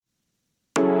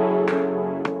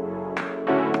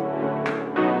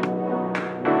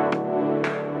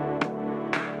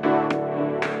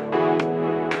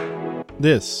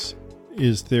This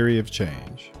is Theory of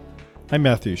Change. I'm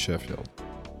Matthew Sheffield.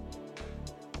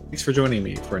 Thanks for joining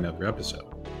me for another episode.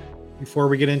 Before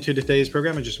we get into today's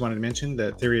program, I just wanted to mention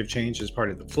that Theory of Change is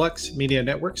part of the Flux Media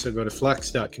Network, so go to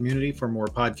flux.community for more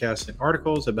podcasts and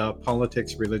articles about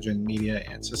politics, religion, media,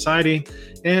 and society,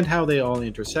 and how they all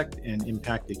intersect and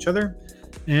impact each other.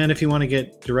 And if you want to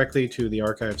get directly to the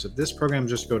archives of this program,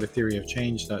 just go to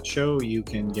theoryofchange.show. You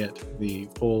can get the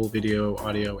full video,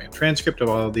 audio, and transcript of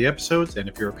all of the episodes. And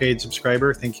if you're a paid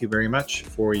subscriber, thank you very much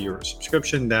for your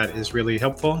subscription. That is really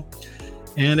helpful.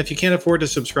 And if you can't afford to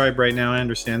subscribe right now, I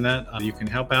understand that. You can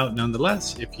help out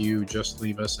nonetheless if you just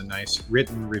leave us a nice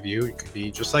written review. It could be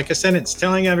just like a sentence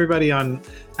telling everybody on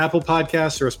Apple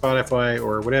Podcasts or Spotify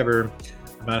or whatever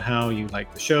about how you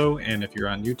like the show. And if you're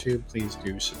on YouTube, please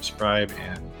do subscribe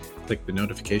and click the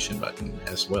notification button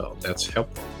as well. That's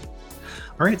helpful.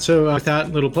 All right, so with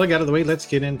that little plug out of the way, let's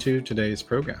get into today's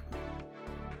program.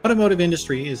 Automotive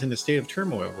industry is in a state of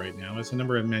turmoil right now as a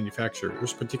number of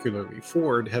manufacturers, particularly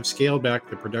Ford, have scaled back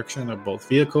the production of both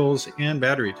vehicles and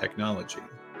battery technology.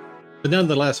 But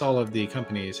nonetheless, all of the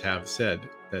companies have said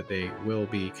that they will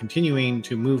be continuing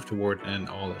to move toward an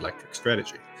all-electric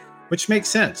strategy, which makes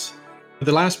sense.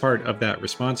 The last part of that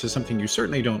response is something you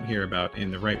certainly don't hear about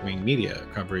in the right-wing media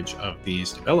coverage of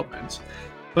these developments.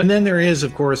 But then there is,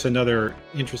 of course, another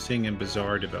interesting and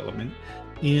bizarre development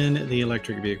in the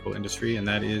electric vehicle industry, and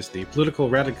that is the political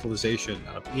radicalization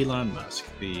of Elon Musk,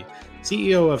 the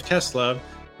CEO of Tesla,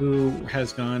 who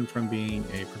has gone from being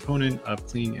a proponent of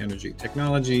clean energy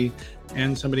technology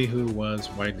and somebody who was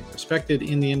widely respected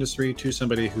in the industry to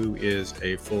somebody who is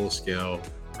a full-scale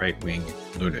right-wing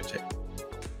lunatic.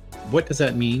 What does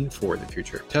that mean for the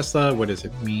future of Tesla? What does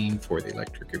it mean for the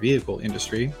electric vehicle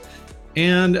industry?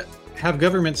 And have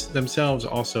governments themselves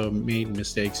also made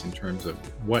mistakes in terms of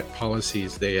what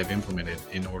policies they have implemented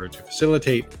in order to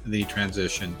facilitate the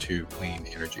transition to clean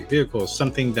energy vehicles,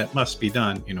 something that must be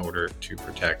done in order to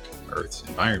protect Earth's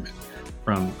environment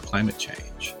from climate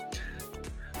change?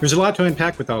 There's a lot to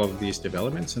unpack with all of these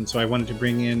developments, and so I wanted to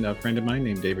bring in a friend of mine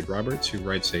named David Roberts, who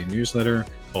writes a newsletter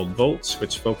called Volts,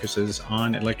 which focuses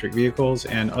on electric vehicles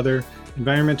and other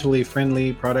environmentally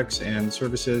friendly products and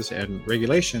services and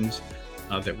regulations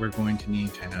that we're going to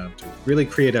need to have to really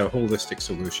create a holistic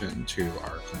solution to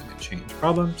our climate change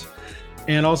problems.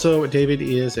 And also, David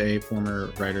is a former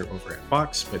writer over at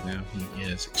Fox, but now he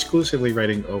is exclusively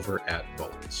writing over at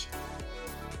Volts.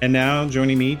 And now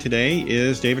joining me today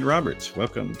is David Roberts.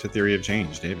 Welcome to Theory of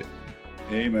Change, David.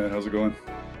 Hey, man. How's it going?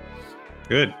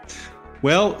 Good.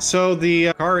 Well, so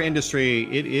the car industry,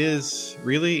 it is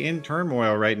really in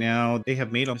turmoil right now. They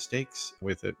have made mistakes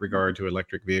with regard to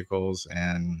electric vehicles,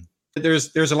 and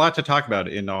there's a lot to talk about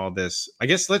in all this. I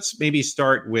guess let's maybe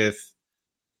start with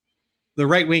the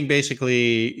right wing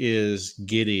basically is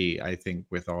giddy, I think,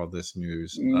 with all this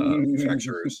news.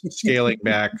 Manufacturers scaling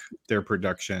back their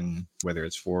production, whether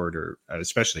it's Ford or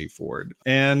especially Ford.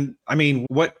 And I mean,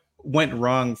 what went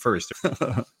wrong first?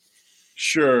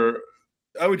 Sure.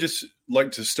 I would just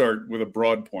like to start with a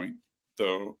broad point,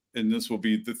 though, and this will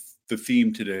be the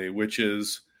theme today, which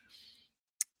is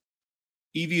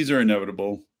EVs are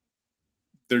inevitable.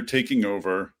 They're taking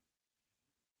over.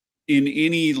 In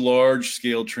any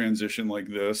large-scale transition like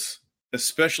this,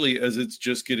 especially as it's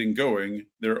just getting going,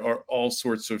 there are all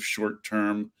sorts of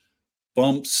short-term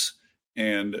bumps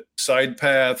and side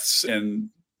paths and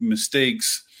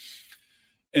mistakes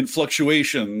and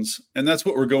fluctuations. And that's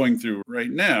what we're going through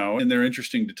right now. And they're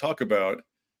interesting to talk about.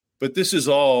 But this is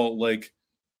all like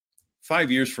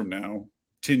 5 years from now,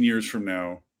 10 years from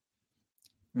now,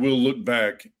 we'll look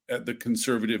back at the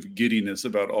conservative giddiness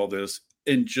about all this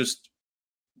and just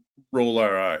roll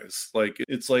our eyes. Like,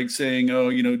 it's like saying, oh,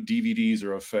 DVDs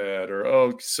are a fad, or,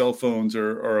 oh, cell phones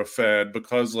are a fad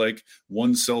because like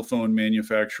one cell phone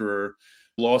manufacturer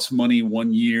lost money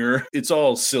 1 year. It's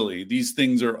all silly. These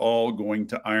things are all going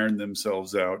to iron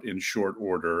themselves out in short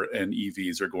order, and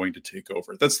EVs are going to take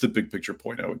over. That's the big picture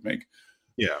point I would make.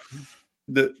 Yeah.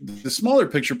 The smaller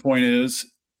picture point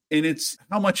is, and it's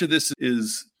how much of this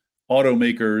is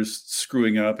automakers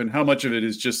screwing up and how much of it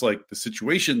is just like the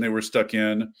situation they were stuck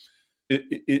in,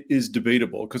 it is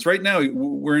debatable. Because right now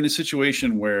we're in a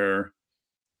situation where,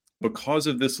 because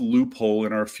of this loophole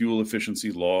in our fuel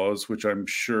efficiency laws, which I'm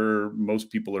sure most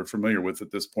people are familiar with at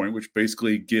this point, which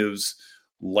basically gives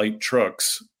light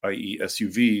trucks, i.e.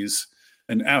 SUVs,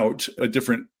 a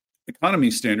different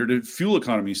economy standard, a fuel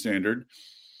economy standard.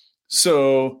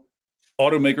 So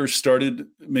automakers started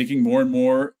making more and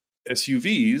more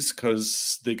SUVs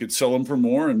because they could sell them for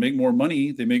more and make more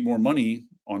money. They make more money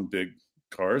on big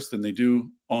cars than they do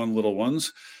on little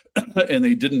ones. And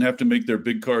they didn't have to make their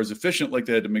big cars efficient like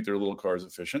they had to make their little cars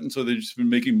efficient. And so they've just been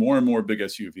making more and more big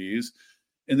SUVs.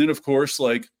 And then, of course,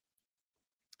 like,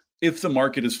 if the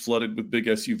market is flooded with big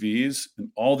SUVs and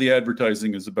all the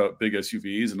advertising is about big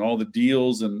SUVs and all the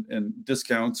deals and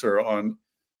discounts are on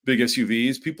big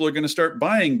SUVs, people are going to start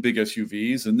buying big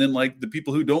SUVs. And then, like, the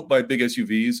people who don't buy big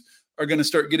SUVs are going to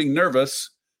start getting nervous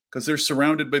because they're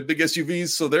surrounded by big SUVs.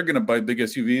 So they're going to buy big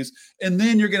SUVs. And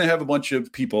then you're going to have a bunch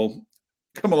of people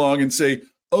come along and say,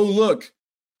 oh, look,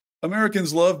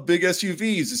 Americans love big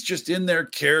SUVs. It's just in their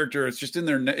character. It's just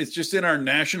in our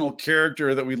national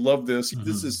character that we love this. Mm-hmm.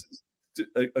 This is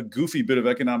a goofy bit of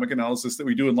economic analysis that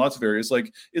we do in lots of areas.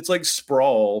 Like, it's like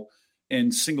sprawl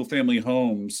and single family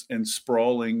homes and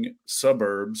sprawling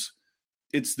suburbs.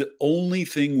 It's the only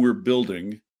thing we're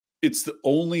building. It's the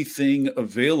only thing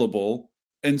available.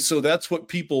 And so that's what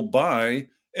people buy.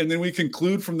 And then we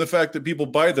conclude from the fact that people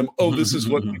buy them, oh, this is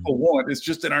what people want. It's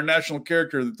just in our national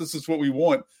character that this is what we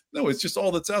want. No, it's just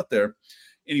all that's out there.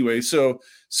 Anyway, so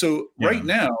right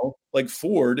now, like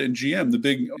Ford and GM, the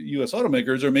big U.S.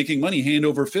 automakers, are making money hand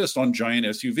over fist on giant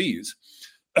SUVs.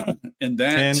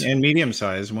 and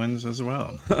medium-sized ones as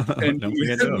well. And don't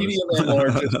forget those. Medium and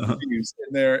large SUVs.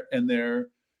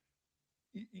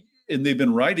 And they've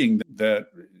been riding that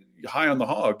high on the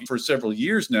hog for several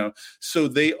years now. So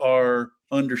they are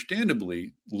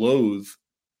understandably loath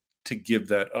to give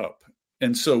that up.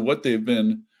 And so what they've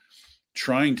been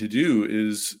trying to do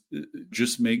is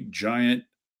just make giant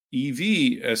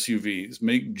EV SUVs,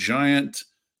 make giant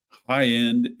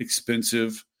high-end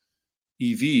expensive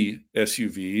EV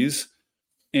SUVs.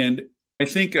 And I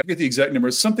think I get the exact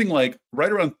number, something like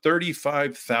right around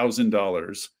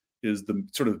 $35,000 is the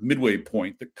sort of midway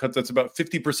point. That's about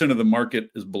 50% of the market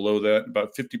is below that.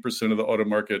 About 50% of the auto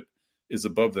market is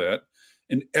above that.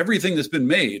 And everything that's been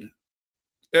made,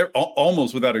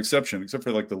 almost without exception, except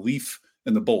for like the Leaf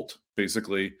and the Bolt,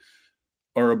 basically,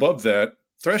 are above that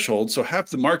threshold. So half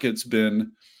the market's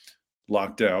been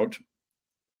locked out.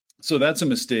 So that's a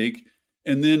mistake.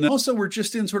 And then also we're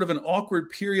just in sort of an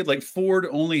awkward period. Like Ford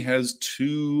only has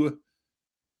 2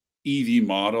 EV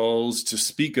models to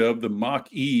speak of, the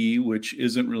Mach-E, which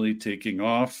isn't really taking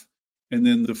off. And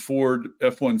then the Ford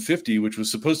F-150, which was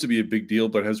supposed to be a big deal,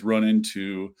 but has run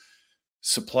into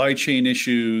supply chain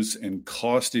issues and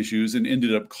cost issues and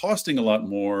ended up costing a lot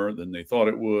more than they thought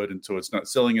it would. And so it's not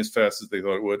selling as fast as they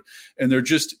thought it would. And they're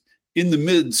just in the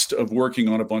midst of working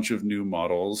on a bunch of new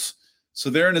models. So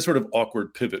they're in a sort of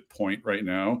awkward pivot point right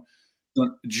now.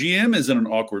 GM is in an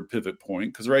awkward pivot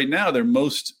point because right now their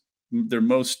most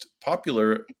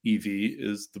popular EV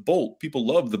is the Bolt. People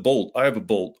love the Bolt. I have a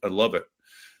Bolt. I love it.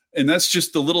 And that's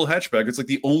just the little hatchback. It's like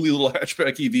the only little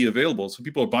hatchback EV available. So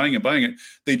people are buying it.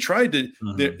 They tried to,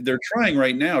 they're trying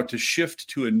right now to shift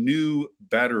to a new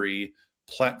battery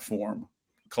platform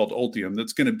called Ultium.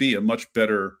 That's going to be a much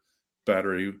better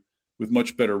battery with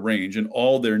much better range. And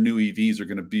all their new EVs are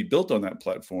going to be built on that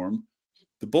platform.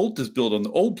 The Bolt is built on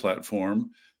the old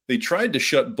platform. They tried to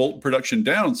shut Bolt production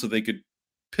down so they could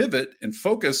pivot and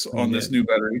focus on this new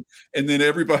battery, and then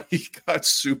everybody got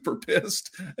super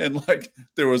pissed, and like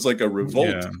there was like a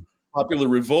revolt, popular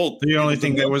revolt. The only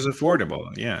thing that was affordable,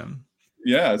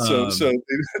 So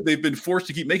they've been forced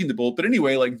to keep making the Bolt, but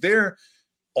anyway, like they're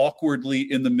awkwardly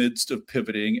in the midst of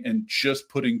pivoting and just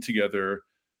putting together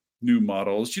new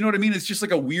models. You know what I mean? It's just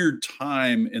like a weird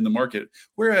time in the market.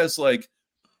 Whereas, like,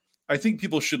 I think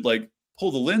people should like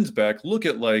pull the lens back, look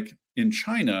at like in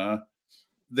China,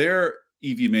 their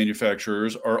EV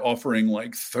manufacturers are offering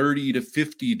like 30 to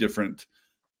 50 different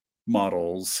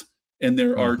models, and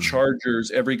there are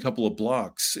chargers every couple of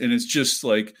blocks. And it's just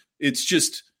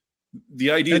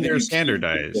the idea that they're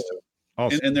standardized.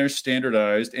 And they're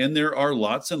standardized, and there are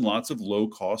lots and lots of low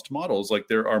cost models. Like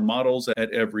there are models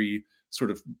at every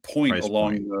sort of point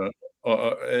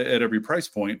at every price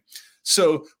point.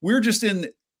 So we're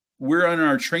on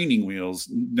our training wheels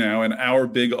now, and our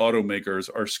big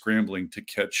automakers are scrambling to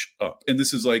catch up. And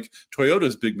this is like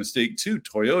Toyota's big mistake too.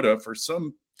 Toyota, for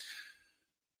some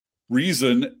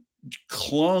reason,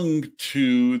 clung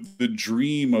to the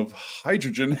dream of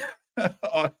hydrogen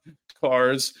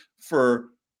cars for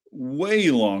way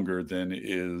longer than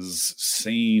is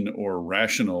sane or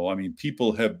rational. I mean,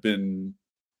 people have been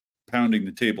pounding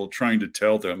the table trying to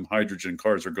tell them hydrogen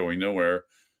cars are going nowhere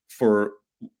for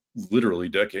literally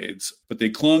decades, but they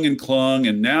clung,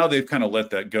 and now they've kind of let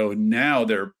that go. Now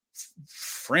they're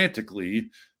frantically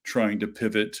trying to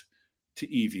pivot to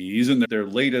EVs, and their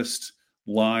latest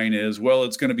line is, well,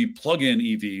 it's going to be plug-in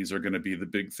EVs are going to be the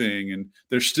big thing, and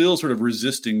they're still sort of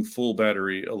resisting full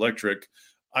battery electric.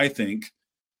 I think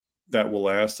that will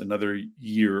last another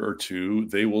year or two.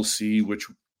 They will see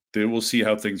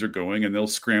how things are going, and they'll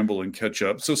scramble and catch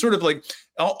up. So sort of like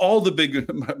all the big,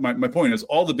 my point is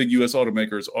all the big US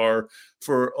automakers are,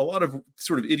 for a lot of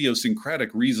sort of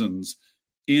idiosyncratic reasons,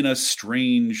 in a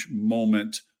strange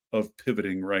moment of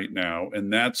pivoting right now.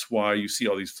 And that's why you see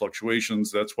all these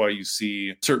fluctuations. That's why you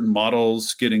see certain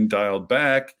models getting dialed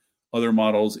back, other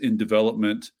models in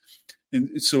development.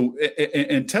 And so,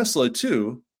 and Tesla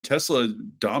too, Tesla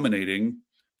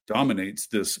dominates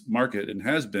this market and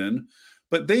has been,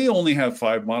 but they only have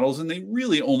 5 models, and they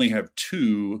really only have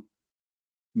 2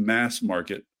 mass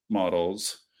market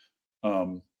models.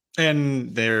 And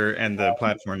the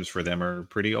platforms for them are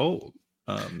pretty old.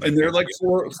 And they're like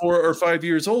 4 or 5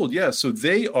 years old. Yeah. So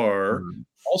they are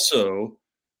also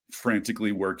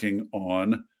frantically working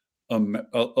on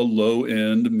a low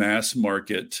end mass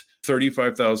market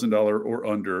 $35,000 or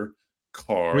under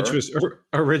car, which was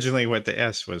originally what the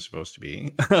S was supposed to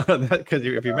be. Because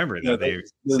if you remember, they're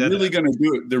really going to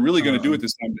do it. They're really going to do it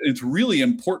this time. It's really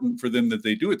important for them that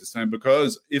they do it this time,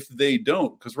 because if they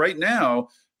don't, because right now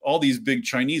all these big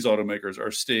Chinese automakers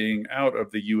are staying out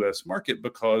of the US market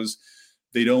because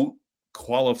they don't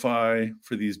qualify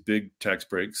for these big tax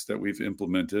breaks that we've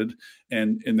implemented,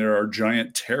 and there are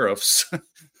giant tariffs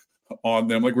on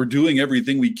them. Like, we're doing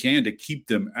everything we can to keep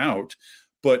them out.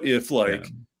 But if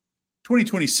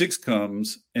 2026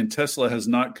 comes and Tesla has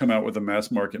not come out with a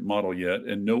mass market model yet,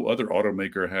 and no other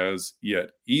automaker has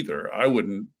yet either, I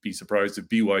wouldn't be surprised if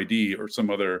BYD or some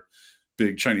other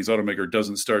big Chinese automaker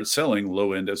doesn't start selling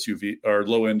low-end SUV or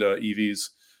low-end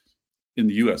EVs in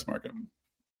the US market.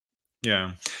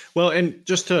 Yeah. Well, and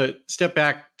just to step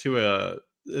back to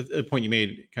a point you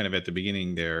made kind of at the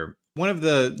beginning there, one of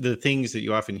the things that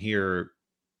you often hear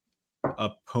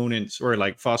opponents or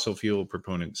like fossil fuel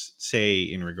proponents say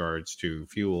in regards to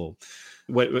fuel,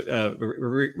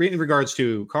 in regards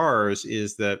to cars,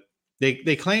 is that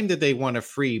they claim that they want a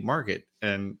free market,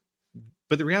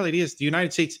 but the reality is the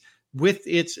United States, with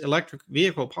its electric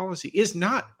vehicle policy, is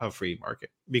not a free market,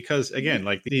 because again,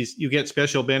 like these, you get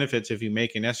special benefits if you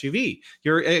make an SUV.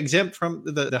 You're exempt from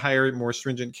the higher, more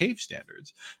stringent CAFE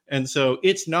standards. And so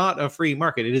it's not a free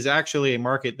market. It is actually a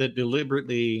market that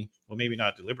deliberately, well, maybe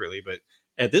not deliberately, but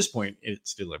at this point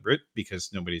it's deliberate because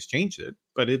nobody's changed it.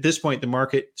 But at this point, the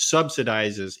market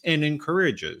subsidizes and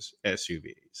encourages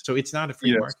SUVs. So it's not a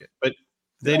free market, but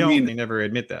they never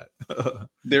admit that.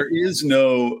 There is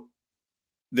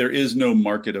no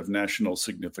market of national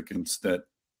significance that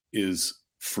is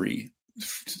free.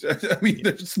 I mean,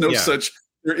 there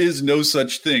is no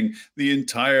such thing. The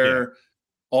entire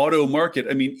auto market,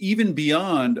 I mean, even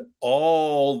beyond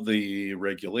all the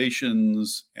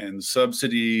regulations and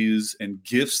subsidies and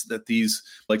gifts that the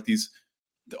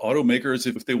automakers,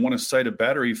 if they want to site a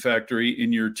battery factory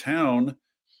in your town,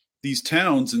 these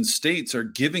towns and states are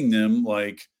giving them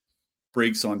like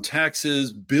breaks on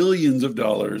taxes, billions of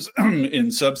dollars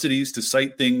in subsidies to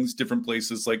site things different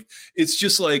places. Like, it's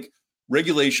just like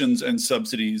regulations and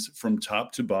subsidies from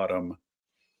top to bottom.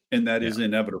 And that is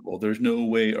inevitable. There's no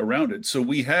way around it. So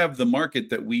we have the market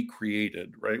that we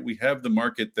created, right? We have the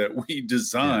market that we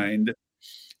designed,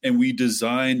 and we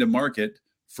designed a market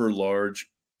for large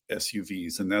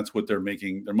SUVs. And that's what they're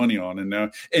making their money on. And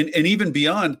now, and even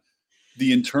beyond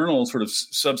the internal sort of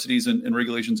subsidies and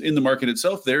regulations in the market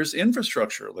itself, there's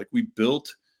infrastructure. Like, we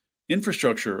built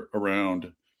infrastructure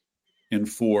around and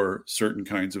for certain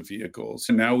kinds of vehicles.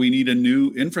 And now we need a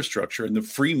new infrastructure, and the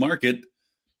free market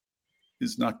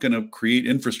is not going to create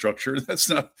infrastructure. That's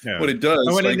not what it does.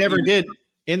 Oh, and it never did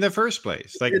in the first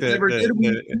place. Like the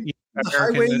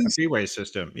American freeway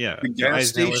system. Yeah. The gas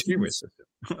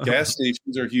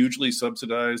stations are hugely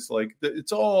subsidized. Like,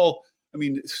 it's all, I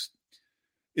mean,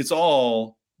 it's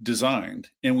all designed,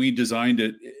 and we designed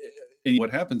it. And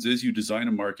what happens is you design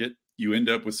a market, you end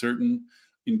up with certain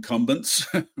incumbents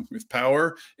with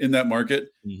power in that market,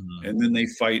 and then they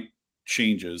fight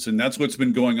changes. And that's what's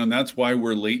been going on. That's why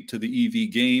we're late to the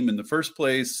EV game in the first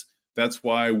place. That's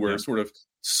why we're sort of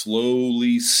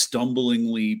slowly,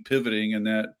 stumblingly pivoting in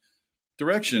that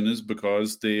direction, is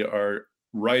because they are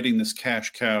riding this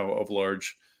cash cow of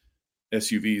large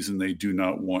SUVs, and they do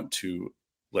not want to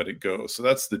let it go. So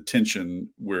that's the tension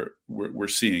we're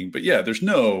seeing. But yeah, there's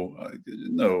no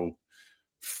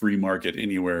free market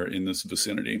anywhere in this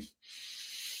vicinity.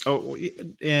 Oh,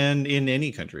 and in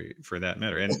any country for that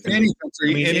matter, and any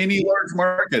country, in any large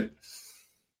market.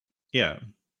 Yeah,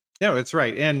 no, that's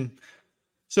right. And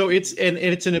so it's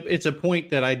a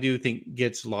point that I do think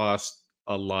gets lost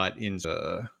a lot in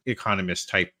the economist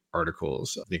type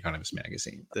articles of The Economist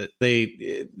magazine, that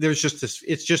there's just this,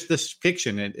 it's just this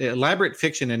fiction, elaborate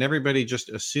fiction, and everybody just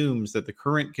assumes that the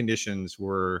current conditions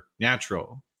were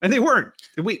natural, and they weren't.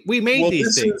 We made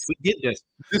these things. We did this.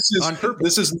 This is on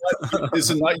purpose. This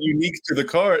is not unique to the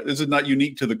car. This is not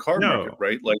unique to the car market,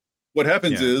 right? Like what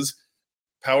happens is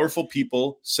powerful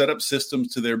people set up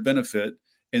systems to their benefit,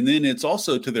 and then it's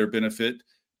also to their benefit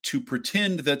to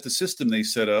pretend that the system they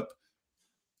set up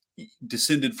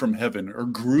descended from heaven or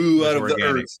grew out of the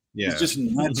earth. It's just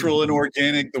natural and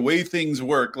organic. The way things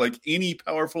work, like any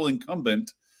powerful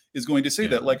incumbent is going to say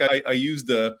that. Like I use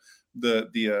the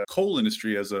coal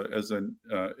industry as an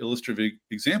illustrative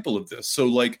example of this. So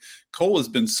like coal has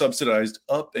been subsidized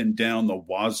up and down the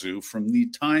wazoo from the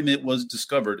time it was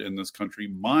discovered in this country.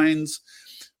 Mines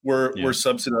were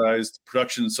subsidized,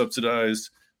 production subsidized,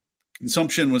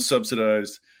 consumption was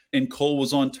subsidized, and coal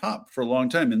was on top for a long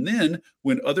time. And then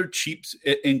when other cheaps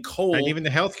and coal, and even the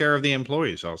healthcare of the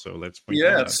employees also, let's point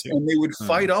that out too. And they would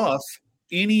fight off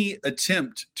any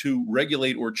attempt to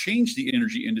regulate or change the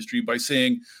energy industry by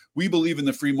saying, we believe in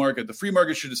the free market. The free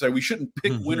market should decide. We shouldn't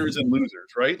pick winners and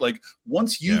losers, right? Like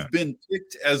once you've been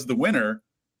picked as the winner,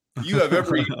 you have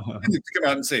every right to come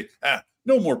out and say,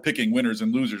 no more picking winners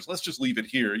and losers. Let's just leave it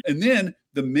here. And then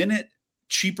the minute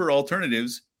cheaper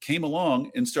alternatives came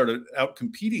along and started out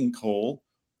competing coal,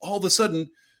 all of a sudden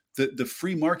the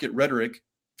free market rhetoric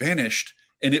vanished,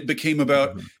 and it became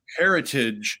about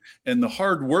heritage and the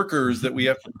hard workers that we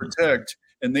have to protect,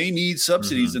 and they need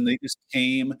subsidies, and they just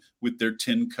came with their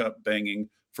tin cup banging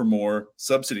for more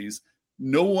subsidies.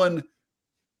 No one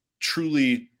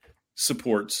truly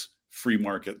supports free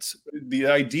markets. The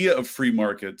idea of free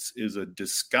markets is a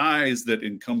disguise that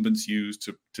incumbents use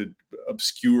to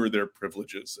obscure their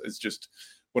privileges. It's just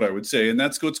what I would say. And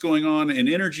that's what's going on in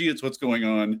energy. It's what's going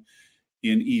on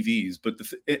in EVs. But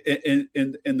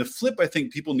the flip I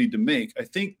think people need to make, I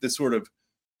think the sort of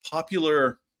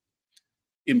popular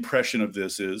impression of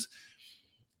this is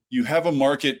you have a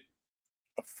market,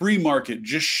 a free market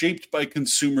just shaped by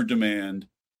consumer demand,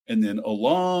 and then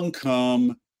along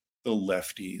come the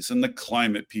lefties and the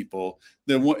climate people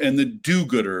and the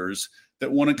do-gooders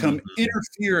that want to come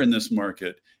interfere in this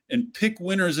market and pick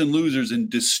winners and losers and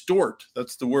distort,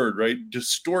 that's the word, right?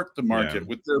 Distort the market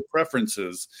with their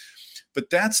preferences. But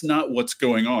that's not what's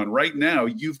going on. Right now,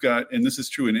 you've got, and this is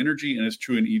true in energy and it's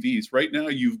true in EVs, right now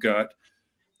you've got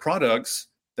products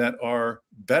that are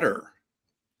better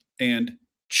and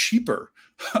cheaper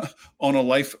on a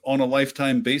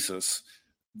lifetime basis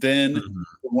than the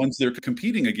ones they're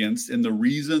competing against. And the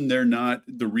reason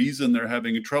they're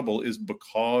having trouble is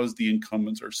because the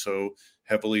incumbents are so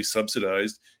heavily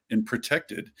subsidized and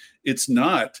protected. It's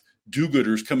not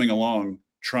do-gooders coming along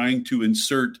trying to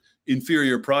insert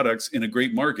inferior products in a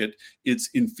great market. It's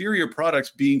inferior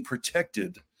products being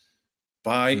protected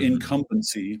by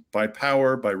incumbency, by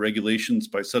power, by regulations,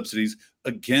 by subsidies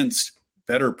against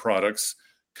better products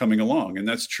coming along. And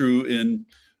that's true in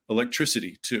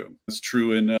electricity too. It's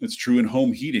true in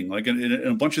home heating, like in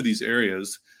a bunch of these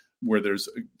areas where there's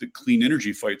the clean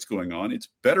energy fights going on. It's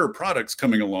better products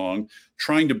coming along,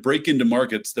 trying to break into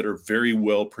markets that are very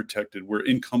well protected, where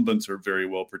incumbents are very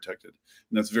well protected.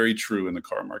 And that's very true in the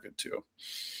car market too.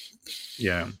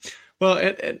 Yeah.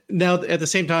 Well, now at the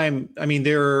same time, I mean,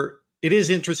 it is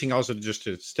interesting also just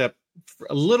to step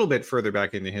a little bit further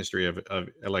back in the history of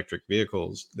electric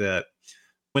vehicles, that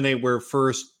when they were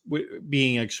first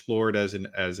being explored as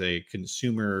a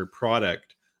consumer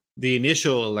product, the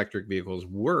initial electric vehicles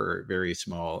were very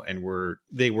small and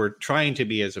they were trying to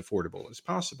be as affordable as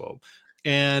possible.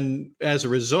 And as a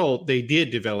result, they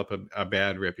did develop a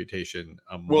bad reputation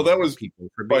among that was people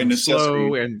for being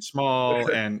slow and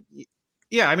small. And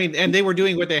I mean, and they were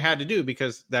doing what they had to do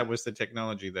because that was the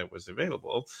technology that was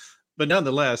available. But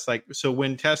nonetheless, so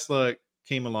when Tesla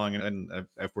came along, and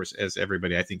of course, as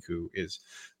everybody I think who is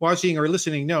watching or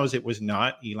listening knows, it was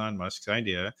not Elon Musk's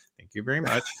idea. Thank you very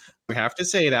much. We have to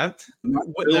say that.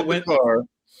 What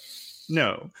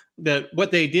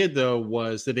they did though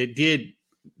was that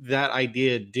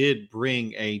idea did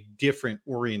bring a different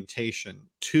orientation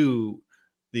to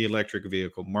the electric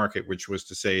vehicle market, which was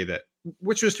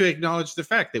to acknowledge the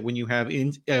fact that when you have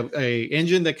a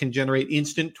engine that can generate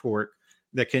instant torque,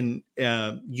 that can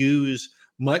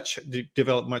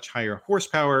develop much higher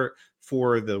horsepower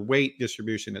for the weight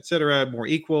distribution, et cetera, more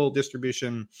equal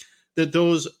distribution, that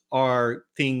those are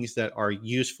things that are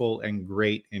useful and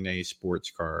great in a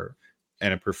sports car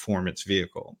and a performance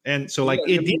vehicle. And so it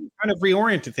did kind of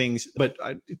reorient things,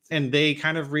 and they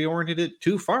kind of reoriented it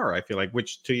too far, I feel like,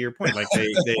 which to your point,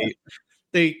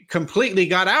 they completely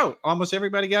got out. Almost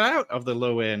everybody got out of the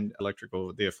low end the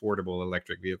affordable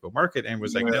electric vehicle market, and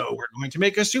was like, no, we're going to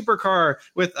make a supercar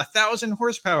with 1,000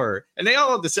 horsepower. And they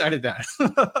all decided that.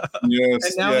 Yes.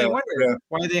 And now they wonder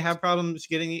why they have problems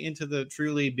getting into the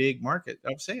truly big market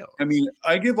of sales. I mean,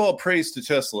 I give all praise to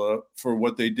Tesla for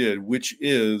what they did, which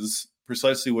is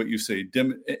precisely what you say.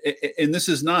 And this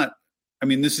is not, I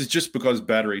mean, this is just because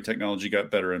battery technology got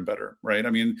better and better, right?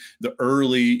 I mean, the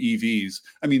early EVs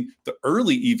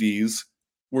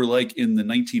were like in the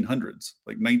 1900s,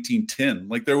 like 1910.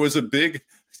 Like there's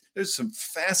some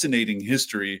fascinating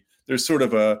history. There's sort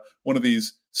of one of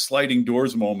these sliding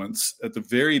doors moments at the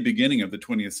very beginning of the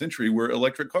 20th century where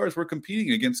electric cars were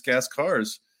competing against gas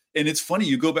cars. And it's funny,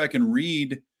 you go back and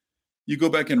read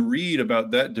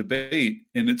about that debate,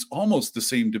 and it's almost the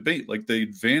same debate. Like the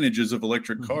advantages of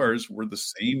electric cars were the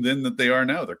same then that they are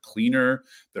now. They're cleaner,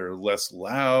 they're less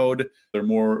loud, they're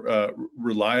more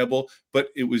reliable, but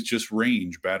it was just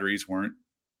range. Batteries weren't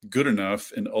good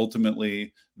enough. And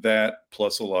ultimately that,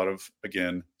 plus a lot of,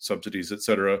 again, subsidies, et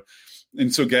cetera.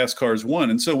 And so gas cars won.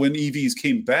 And so when EVs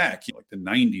came back, like the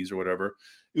 90s or whatever,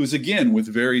 it was again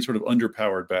with very sort of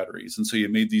underpowered batteries. And so you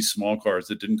made these small cars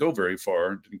that didn't go very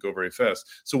far, didn't go very fast.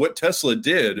 So what Tesla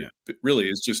did really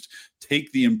is just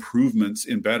take the improvements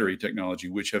in battery technology,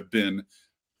 which have been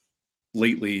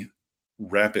lately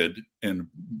rapid and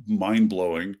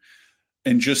mind-blowing,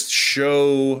 and just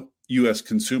show US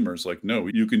consumers like, no,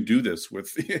 you can do this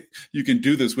with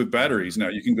batteries now.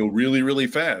 You can go really, really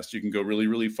fast. You can go really,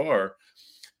 really far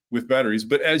with batteries.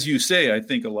 But as you say, I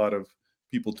think a lot of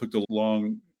people took the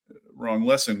wrong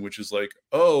lesson, which is like,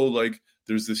 oh, like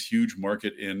there's this huge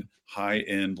market in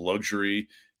high-end luxury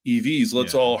EVs.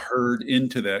 Let's all herd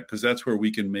into that because that's where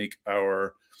we can make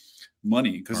our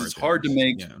money. Because it's hard to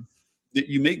make that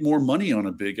you make more money on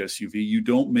a big SUV. You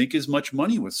don't make as much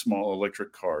money with small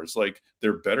electric cars. Like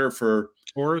they're better for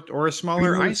or a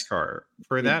smaller ICE car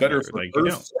for that. Better for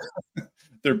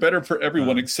they're better for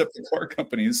everyone except the car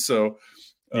companies. So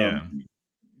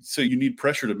so you need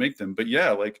pressure to make them. But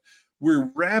like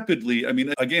we're rapidly, I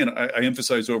mean, again, I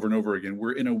emphasize over and over again,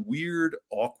 we're in a weird,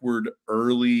 awkward,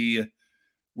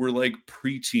 we're like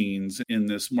preteens in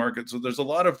this market. So there's a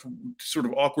lot of sort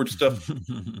of awkward stuff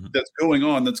that's going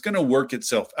on that's going to work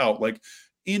itself out. Like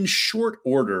in short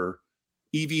order,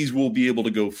 EVs will be able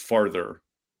to go farther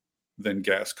than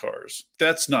gas cars.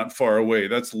 That's not far away.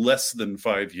 That's less than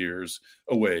 5 years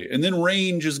away. And then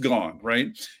range is gone, right?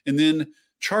 And then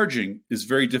charging is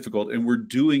very difficult. And we're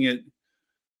doing it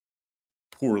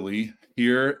poorly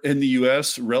here in the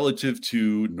US relative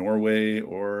to Norway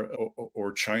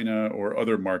or China or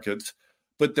other markets.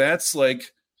 But that's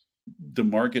like the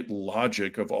market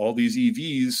logic of all these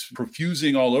EVs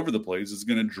profusing all over the place is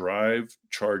going to drive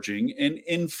charging. And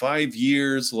in 5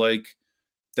 years, like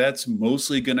that's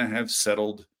mostly going to have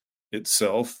settled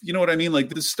itself. You know what I mean? Like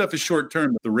this stuff is short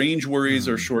term. The range worries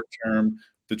are short term.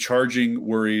 The charging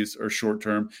worries are short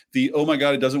term. Oh my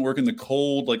God, it doesn't work in the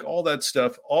cold. Like all that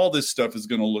stuff, all this stuff is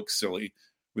going to look silly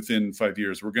within 5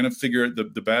 years. We're going to figure out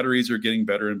the batteries are getting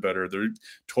better and better.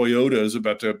 Toyota is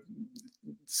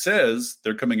says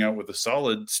they're coming out with a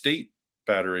solid state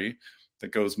battery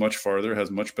that goes much farther, has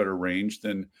much better range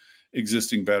than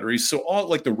existing batteries. So all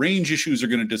like the range issues are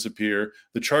going to disappear.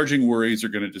 The charging worries are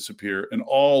going to disappear. And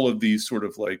all of these sort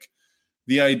of like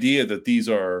the idea that these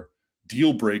are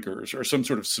deal breakers or some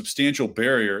sort of substantial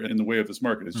barrier in the way of this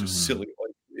market is just silly.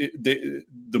 Like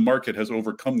the market has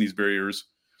overcome these barriers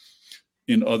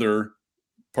in other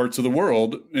parts of the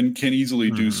world and can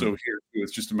easily do so here too.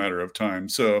 It's just a matter of time.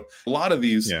 So a lot of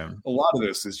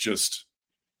this is just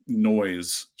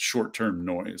noise, short-term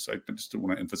noise. I just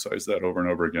want to emphasize that over and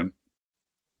over again.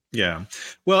 Yeah.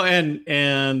 Well,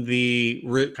 and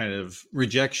the kind of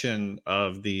rejection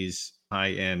of these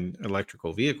high-end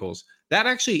electrical vehicles, that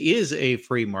actually is a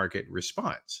free market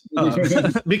response.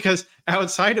 Because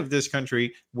outside of this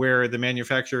country where the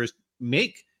manufacturers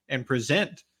make and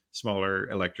present smaller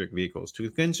electric vehicles to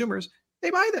consumers, they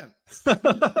buy them.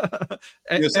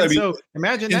 Yes, I mean, so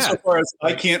imagine that. Insofar as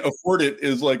I can't afford it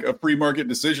is like a free market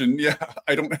decision. Yeah,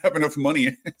 I don't have enough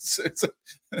money. That's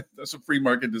a free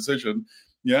market decision.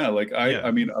 Yeah, like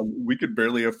I mean, we could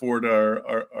barely afford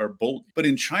our Bolt. But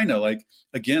in China, like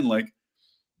again, like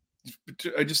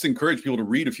I just encourage people to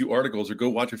read a few articles or go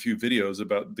watch a few videos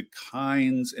about the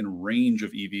kinds and range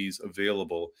of EVs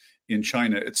available in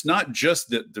China. It's not just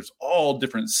that there's all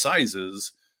different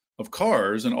sizes of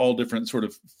cars and all different sort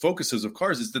of focuses of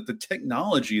cars, is that the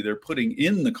technology they're putting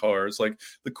in the cars, like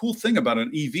the cool thing about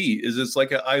an EV is it's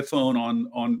like an iPhone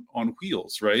on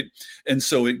wheels, right? And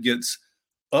so it gets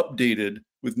updated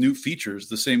with new features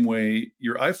the same way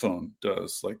your iPhone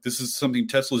does. Like this is something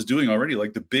Tesla is doing already.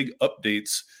 Like the big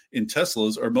updates in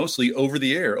Teslas are mostly over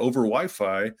the air, over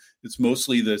Wi-Fi. It's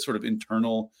mostly the sort of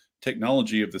internal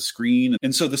technology of the screen.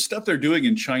 And so the stuff they're doing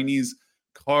in Chinese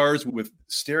cars with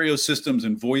stereo systems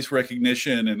and voice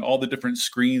recognition and all the different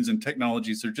screens and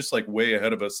technologies, they're just like way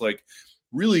ahead of us. Like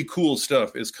really cool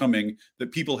stuff is coming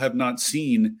that people have not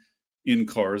seen in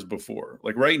cars before.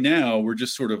 Like right now, we're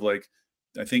just sort of like,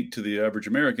 I think to the average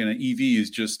American, an EV is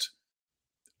just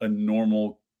a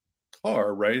normal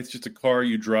car, right? It's just a car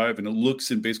you drive and it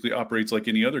looks and basically operates like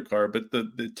any other car. But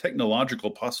the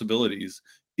technological possibilities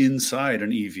inside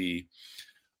an EV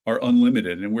are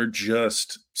unlimited. And we're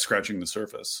just scratching the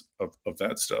surface of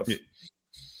that stuff.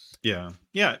 Yeah.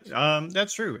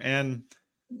 That's true. And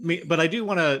but I do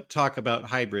want to talk about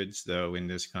hybrids, though, in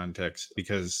this context,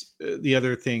 because the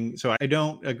other thing, so I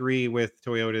don't agree with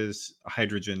Toyota's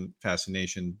hydrogen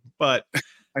fascination, but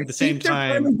at the same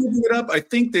time, giving it up. I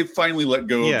think they've finally let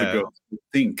go of the ghost. I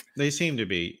think they seem to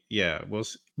be. Yeah. Well,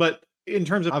 but in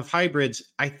terms of hybrids,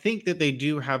 I think that they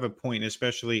do have a point,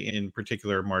 especially in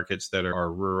particular markets that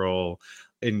are rural,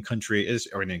 in countries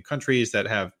that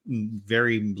have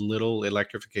very little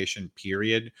electrification,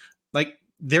 period. Like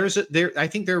I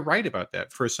think they're right about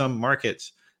that for some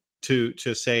markets to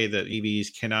say that EVs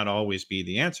cannot always be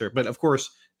the answer. But of course,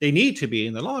 they need to be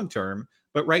in the long term.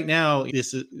 But right now,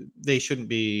 they shouldn't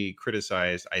be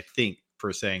criticized, I think,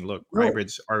 for saying, look,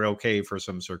 hybrids are okay for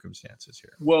some circumstances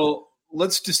here. Well,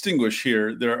 let's distinguish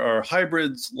here. There are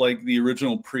hybrids like the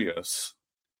original Prius,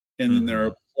 and then there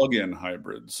are plug-in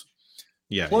hybrids.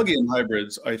 Yeah, plug-in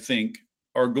hybrids, I think,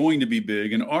 are going to be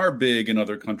big and are big in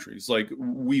other countries. Like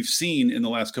we've seen in the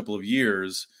last couple of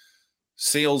years,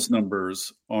 sales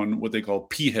numbers on what they call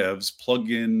PHEVs,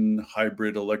 plug-in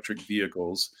hybrid electric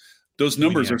vehicles. Those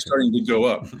numbers are starting to go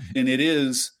up. And it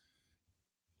is,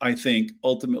 I think,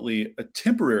 ultimately a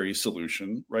temporary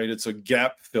solution, right? It's a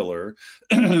gap filler.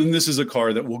 And this is a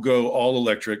car that will go all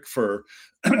electric for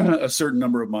a certain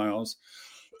number of miles,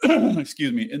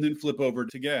 excuse me, and then flip over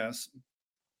to gas.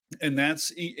 And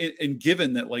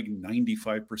given that like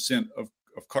 95% of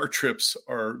car trips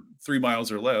are 3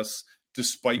 miles or less,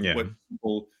 despite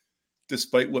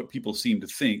what people seem to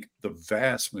think, the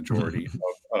vast majority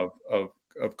of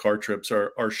car trips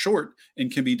are short and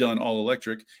can be done all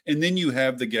electric. And then you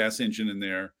have the gas engine in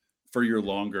there for your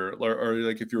longer, or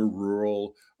like if you're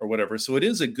rural or whatever. So it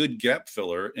is a good gap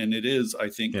filler, and it is, I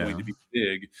think, going to be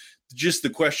big. Just the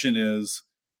question is,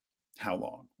 how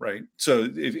long, right? So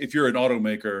if you're an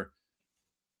automaker,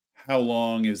 how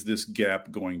long is this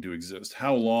gap going to exist?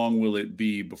 How long will it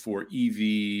be before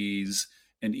EVs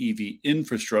and EV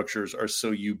infrastructures are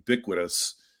so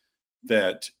ubiquitous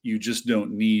that you just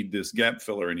don't need this gap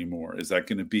filler anymore? Is that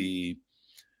going to be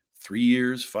 3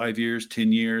 years, 5 years,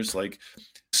 10 years? Like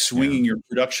swinging your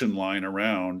production line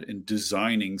around and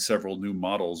designing several new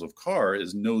models of car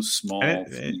is no small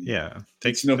thing.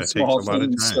 Takes a lot of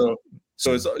time.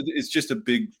 So it's just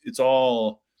it's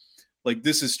all like,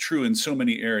 this is true in so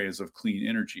many areas of clean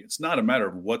energy. It's not a matter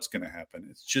of what's going to happen.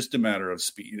 It's just a matter of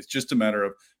speed. It's just a matter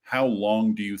of how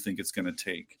long do you think it's going to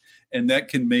take? And that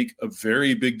can make a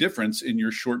very big difference in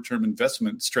your short-term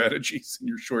investment strategies and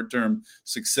your short-term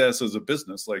success as a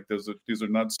business. Like these are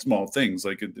not small things.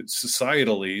 Like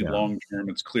societally, long-term,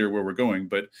 it's clear where we're going.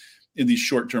 But in these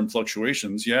short-term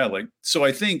fluctuations, so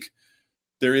I think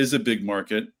there is a big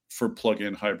market for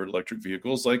plug-in hybrid electric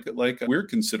vehicles. Like we're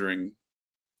considering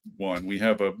one. We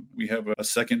have a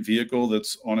second vehicle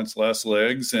that's on its last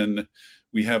legs, and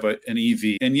we have an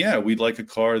EV. And we'd like a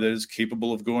car that is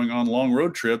capable of going on long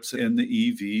road trips, and the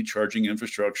EV charging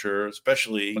infrastructure,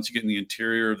 especially once you get in the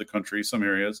interior of the country, some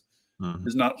areas,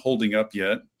 is not holding up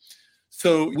yet.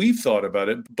 So we've thought about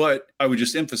it, but I would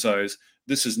just emphasize,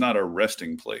 this is not a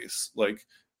resting place. Like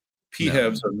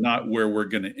PHEVs are not where we're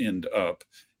going to end up.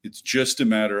 It's just a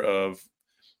matter of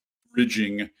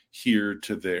bridging here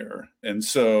to there. And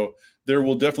so there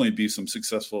will definitely be some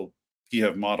successful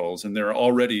PHEV models, and they're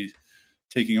already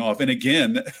taking off. And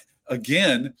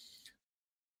again,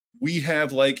 we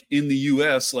have, like in the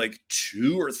US, like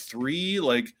 2 or 3,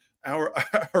 like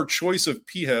our choice of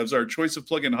PHEVs, our choice of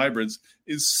plug-in hybrids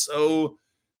is so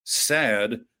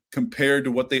sad compared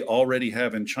to what they already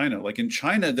have in China. Like in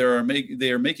China,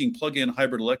 they are making plug-in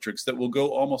hybrid electrics that will go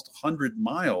almost 100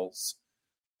 miles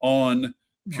on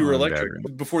pure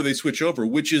electric before they switch over,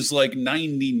 which is like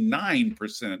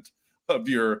 99%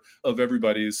 of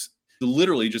everybody's.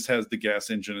 Literally just has the gas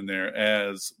engine in there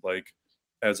as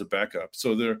a backup.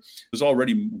 So there's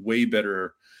already way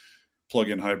better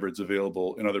plug-in hybrids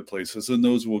available in other places, and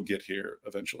those will get here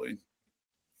eventually.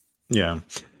 Yeah.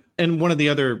 And one of the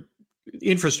other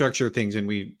infrastructure things, and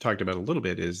we talked about a little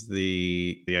bit, is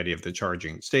the idea of the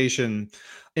charging station.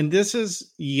 And this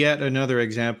is yet another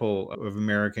example of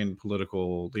American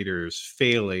political leaders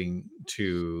failing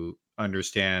to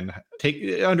understand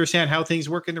how things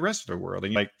work in the rest of the world.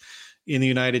 And like in the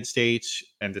United States,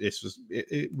 and this was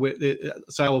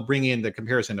so I will bring in the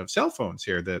comparison of cell phones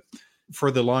here, that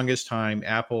for the longest time,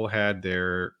 Apple had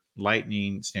their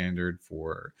Lightning standard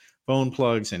for phone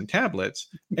plugs and tablets,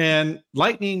 and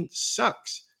Lightning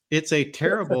sucks. It's a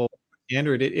terrible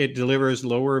standard. It delivers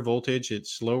lower voltage.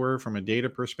 It's slower from a data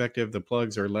perspective. The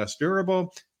plugs are less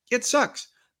durable. It sucks.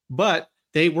 But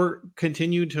they were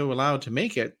continued to allow to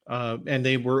make it, and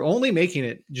they were only making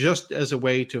it just as a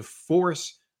way to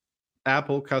force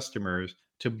Apple customers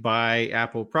to buy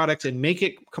Apple products and make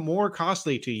it more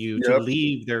costly to you to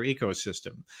leave their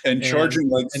ecosystem. And charging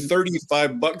like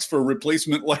 $35 for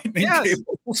replacement Lightning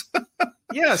cables.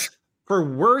 Yes, for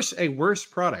a worse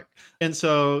product. And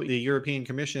so the European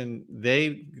Commission,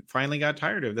 they finally got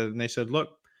tired of that. And they said,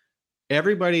 look,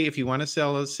 everybody, if you want to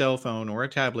sell a cell phone or a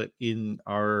tablet in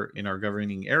our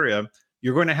governing area,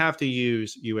 you're going to have to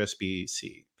use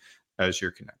USB-C as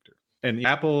your connector. And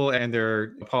Apple and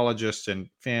their apologists and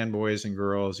fanboys and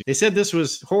girls, they said this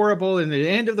was horrible and the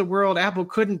end of the world. Apple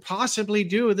couldn't possibly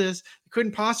do this.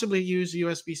 Couldn't possibly use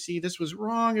USB-C. This was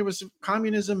wrong. It was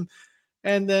communism.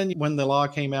 And then when the law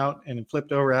came out and it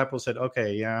flipped over, Apple said,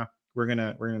 "Okay, yeah, we're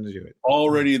gonna do it."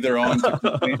 Already they're on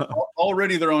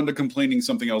to complaining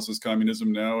something else is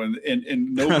communism now, and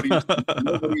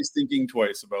nobody's thinking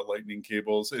twice about Lightning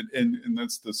cables, and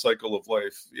that's the cycle of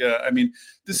life. Yeah, I mean,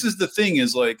 this is the thing,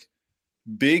 is like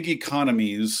big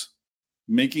economies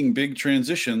making big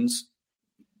transitions.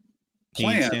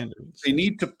 They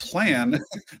need to plan.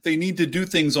 They need to do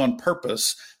things on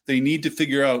purpose. They need to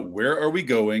figure out, where are we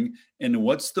going and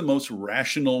what's the most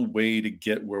rational way to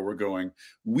get where we're going.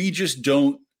 We just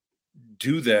don't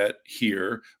do that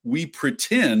here. We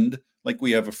pretend like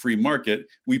we have a free market.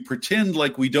 We pretend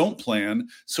like we don't plan.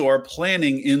 So our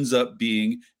planning ends up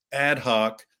being ad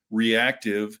hoc,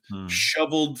 reactive,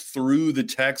 shoveled through the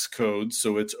tax code.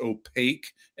 So it's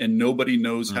opaque and nobody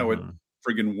knows how it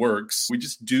friggin' works. We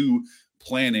just do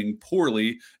planning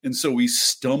poorly. And so we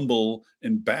stumble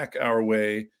and back our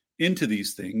way into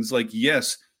these things. Like,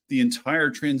 yes, the entire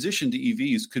transition to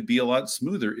EVs could be a lot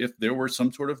smoother if there were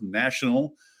some sort of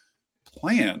national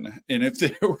plan. And if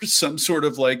there were some sort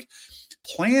of like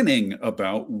planning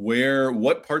about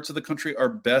what parts of the country are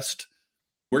best.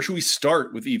 Where should we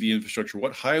start with EV infrastructure?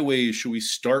 What highways should we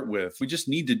start with? We just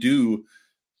need to do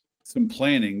some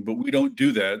planning, but we don't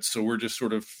do that. So we're just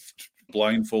sort of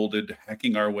blindfolded,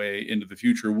 hacking our way into the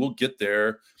future. We'll get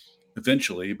there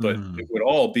eventually, but it would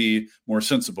all be more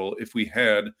sensible if we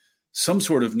had some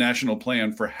sort of national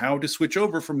plan for how to switch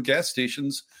over from gas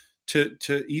stations to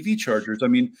EV chargers. I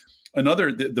mean,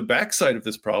 the backside of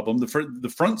this problem,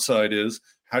 the front side is,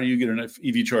 how do you get enough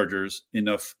EV chargers,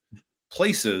 enough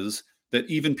places that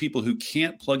even people who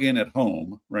can't plug in at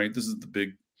home, right? This is the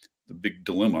big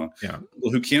dilemma. Yeah.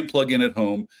 People who can't plug in at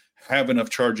home have enough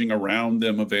charging around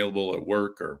them available at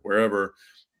work or wherever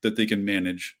that they can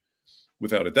manage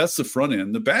without it. That's the front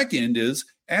end. The back end is,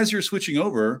 as you're switching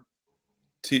over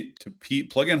to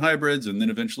plug-in hybrids and then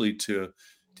eventually to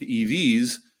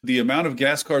EVs, the amount of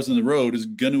gas cars on the road is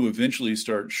going to eventually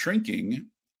start shrinking.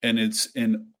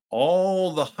 And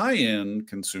all the high-end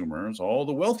consumers, all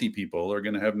the wealthy people are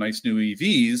going to have nice new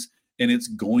EVs, and it's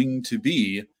going to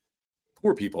be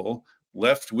poor people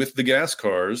left with the gas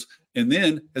cars. And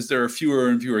then as there are fewer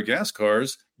and fewer gas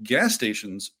cars, gas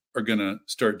stations are going to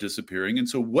start disappearing. And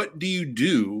so what do you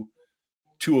do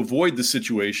to avoid the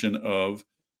situation of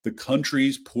the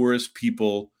country's poorest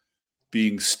people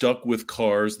being stuck with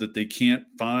cars that they can't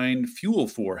find fuel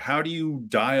for? How do you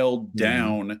dial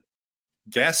down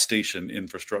gas station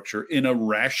infrastructure in a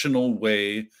rational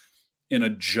way, in a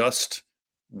just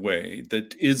way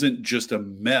that isn't just a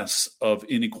mess of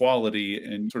inequality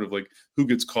and sort of like who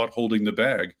gets caught holding the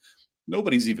bag?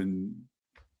 Nobody's even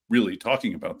really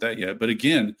talking about that yet. But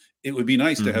again, it would be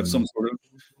nice to have some sort of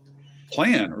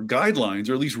plan or guidelines,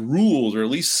 or at least rules, or at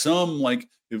least some, like,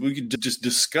 if we could just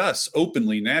discuss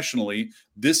openly, nationally,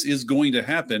 this is going to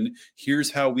happen.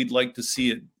 Here's how we'd like to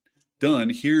see it done.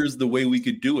 Here's the way we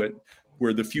could do it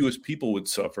where the fewest people would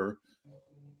suffer.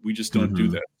 We just don't do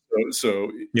that.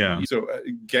 So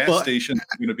gas stations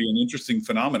are going to be an interesting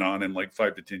phenomenon in like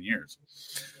 5 to 10 years.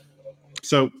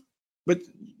 So, but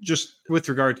just with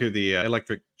regard to the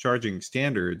electric charging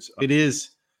standards, it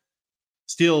is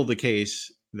still the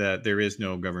case that there is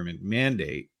no government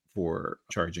mandate for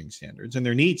charging standards, and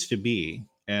there needs to be.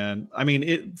 And I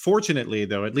mean, fortunately,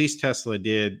 though, at least Tesla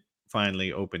did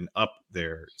finally open up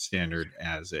their standard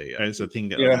as a thing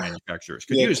that Yeah. other manufacturers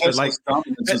could use. But Tesla's like,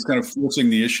 dominance is kind of forcing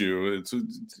the issue. It's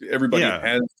everybody Yeah.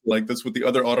 has, like, that's what the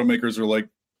other automakers are like.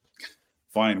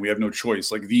 Fine, we have no choice.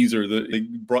 Like,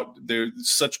 they're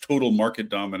such total market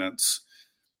dominance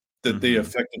that they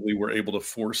effectively were able to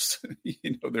force,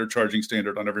 their charging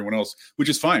standard on everyone else, which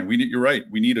is fine. You're right.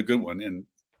 We need a good one, and it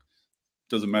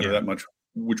doesn't matter that much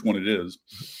which one it is.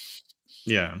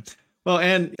 Yeah. Well,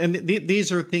 and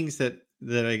these are things that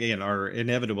again are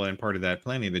inevitable and part of that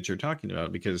planning that you're talking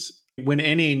about, because when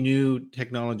any new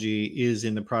technology is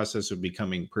in the process of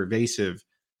becoming pervasive,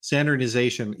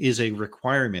 standardization is a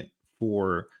requirement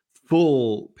for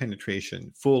full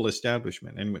penetration, full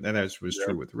establishment. And that was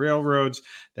true with railroads.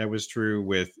 That was true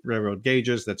with railroad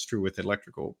gauges. That's true with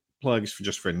electrical plugs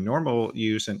for normal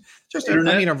use, and just a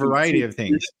variety of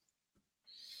things.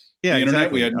 Yeah, the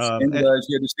internet, exactly. we had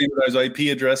to standardize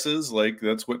IP addresses. Like,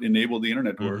 that's what enabled the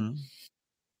internet to work.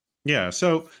 Yeah.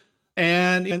 So,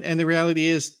 and the reality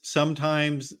is,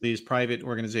 sometimes these private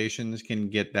organizations can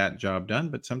get that job done,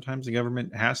 but sometimes the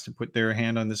government has to put their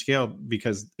hand on the scale,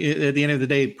 because at the end of the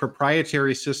day,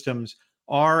 proprietary systems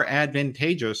are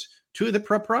advantageous to the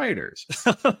proprietors.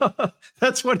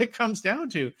 That's what it comes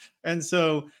down to. And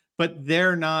so, but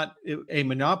they're not, a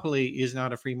monopoly is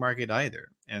not a free market either.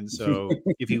 And so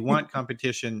if you want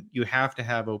competition, you have to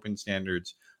have open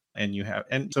standards, and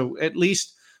so at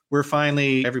least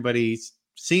everybody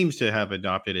seems to have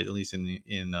adopted it, at least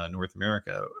in North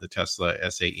America, the Tesla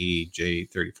SAE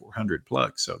J3400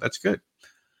 plug. So that's good.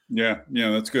 Yeah,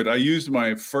 that's good. I used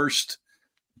my first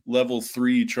level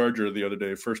 3 charger the other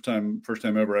day. First time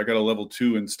ever. I got a level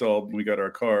 2 installed when we got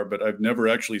our car, but I've never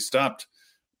actually stopped.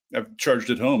 I've charged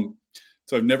at home,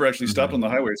 so I've never actually stopped on the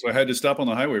highway. So I had to stop on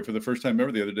the highway for the first time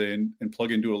ever the other day and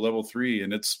plug into a level 3,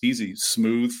 and it's easy,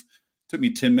 smooth. Took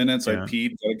me 10 minutes. Yeah. I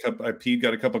peed,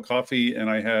 got a cup of coffee, and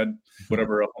I had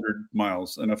 100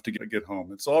 miles, enough to get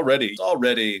home. It's already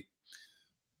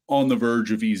on the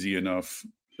verge of easy enough,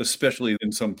 especially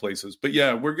in some places. But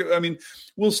yeah,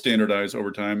 we'll standardize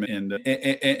over time,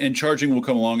 and charging will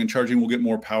come along, and charging will get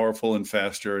more powerful and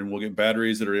faster, and we'll get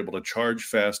batteries that are able to charge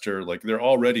faster. Like, they're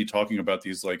already talking about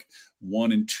these like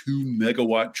 1 and 2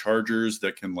 megawatt chargers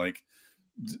that can like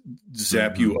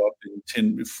zap you up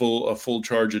in a full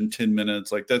charge in 10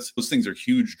 minutes. Like, those things are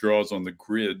huge draws on the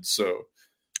grid. So,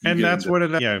 and that's what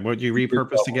you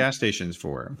repurpose the gas stations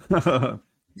for.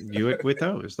 Do it with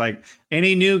those. Like,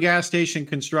 any new gas station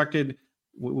constructed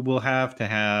will have to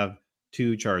have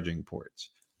 2 charging ports.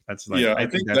 That's like, I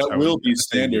think that will be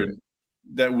standard.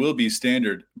 That will be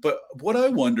standard. But what I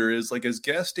wonder is, like, as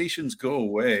gas stations go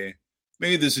away,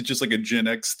 maybe this is just like a Gen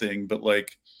X thing, but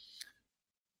like,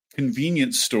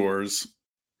 convenience stores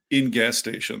in gas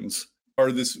stations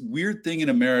are this weird thing in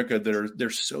America that they're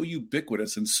so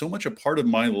ubiquitous and so much a part of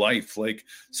my life. Like,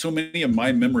 so many of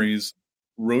my memories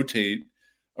rotate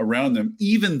around them,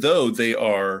 even though they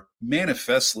are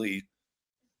manifestly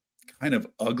kind of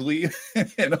ugly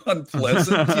and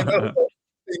unpleasant.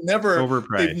 They've never been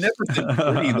pretty. There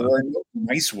are no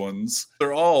nice ones.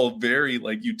 They're all very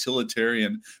like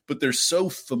utilitarian, but they're so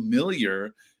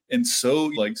familiar. And so,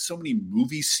 like, so many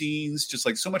movie scenes, just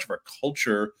like so much of our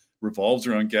culture revolves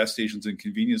around gas stations and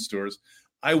convenience stores.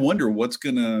 I wonder what's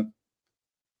gonna,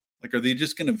 like, are they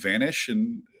just gonna vanish?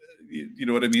 And you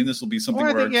know what I mean? This will be something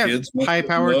where our kids high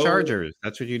power chargers.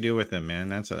 That's what you do with them, man.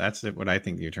 That's what I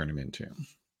think you turn them into.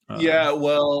 Yeah,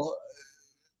 well,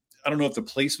 I don't know if the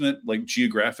placement, like,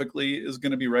 geographically is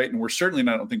going to be right, and we're certainly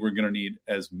not. I don't think we're going to need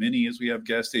as many as we have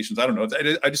gas stations. I don't know.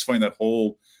 I just find that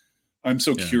whole. I'm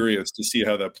so curious to see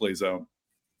how that plays out.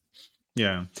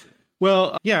 Yeah.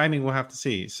 Well, I mean, we'll have to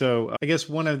see. So I guess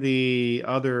one of the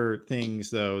other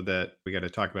things, though, that we got to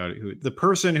talk about, the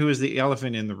person who is the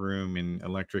elephant in the room in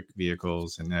electric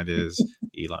vehicles, and that is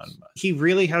Elon Musk. He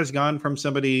really has gone from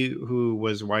somebody who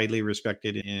was widely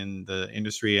respected in the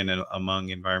industry and among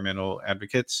environmental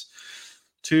advocates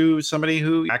to somebody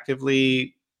who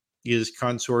actively is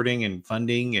consorting and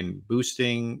funding and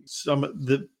boosting some of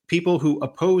the people who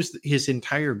oppose his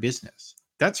entire business.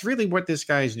 That's really what this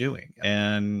guy is doing.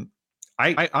 And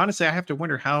I honestly, I have to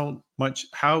wonder how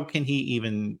can he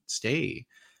even stay?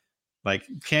 Like,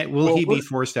 will he be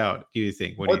forced out? Do you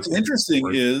think? What's interesting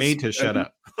is made to shut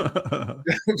up.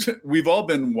 We've all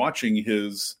been watching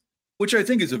which I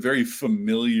think is a very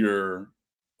familiar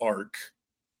arc,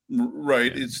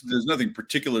 right? Yeah. There's nothing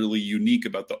particularly unique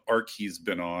about the arc he's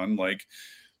been on. Like,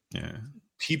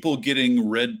 people getting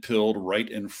red pilled right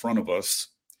in front of us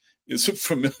is a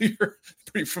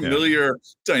pretty familiar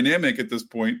dynamic at this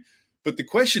point. But the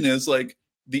question is, like,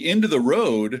 the end of that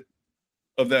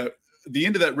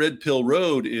red pill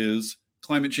road is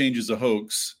climate change is a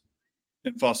hoax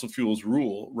and fossil fuels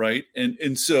rule, right?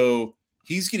 And so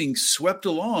he's getting swept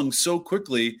along so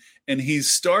quickly, and he's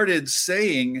started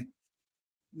saying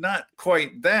not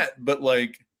quite that, but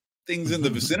like things in the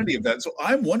vicinity of that. So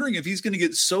I'm wondering if he's going to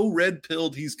get so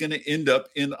red-pilled, he's going to end up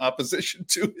in opposition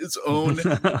to his own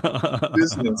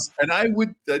business. And I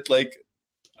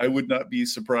would not be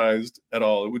surprised at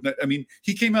all. It would not. I mean,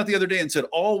 he came out the other day and said,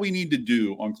 all we need to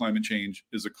do on climate change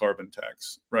is a carbon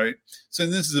tax, right? So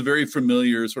this is a very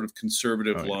familiar sort of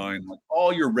conservative line. Like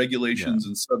all your regulations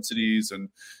and subsidies and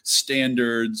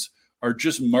standards are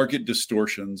just market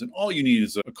distortions, and all you need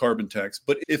is a carbon tax.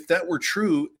 But if that were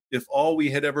true, if all we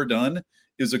had ever done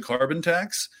is a carbon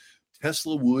tax,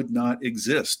 Tesla would not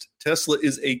exist. Tesla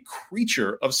is a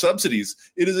creature of subsidies.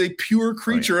 It is a pure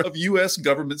creature of U.S.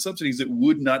 government subsidies. It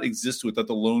would not exist without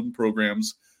the loan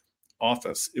programs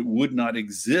office. It would not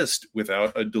exist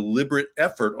without a deliberate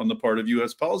effort on the part of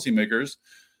U.S. policymakers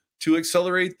to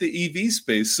accelerate the EV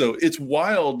space. So it's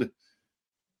wild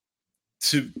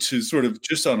to sort of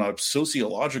just on a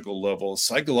sociological level,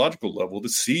 psychological level, to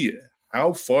see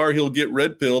how far he'll get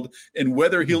red-pilled and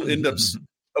whether he'll end up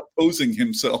opposing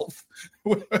himself,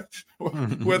 whether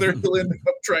he'll end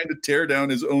up trying to tear down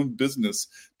his own business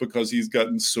because he's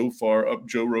gotten so far up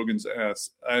Joe Rogan's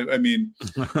ass. I mean,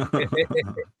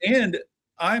 and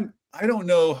I don't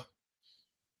know.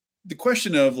 The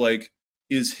question of like,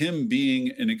 is him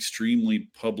being an extremely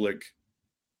public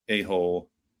a-hole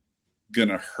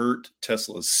gonna hurt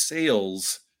Tesla's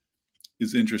sales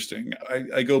is interesting.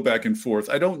 I go back and forth.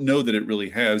 I don't know that it really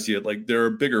has yet. Like there are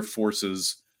bigger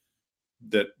forces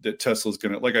that Tesla's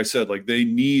gonna, like I said, like they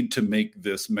need to make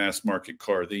this mass market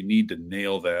car. They need to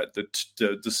nail that. The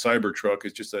Cybertruck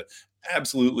is just an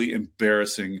absolutely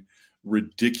embarrassing,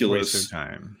 ridiculous waste of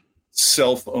time,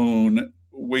 self-own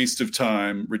waste of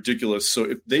time, ridiculous. So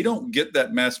if they don't get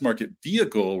that mass market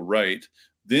vehicle right,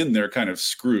 then they're kind of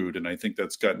screwed. And I think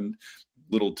that's gotten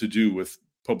little to do with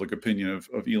public opinion of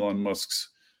Elon Musk's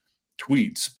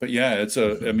tweets. But yeah, it's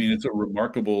a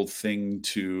remarkable thing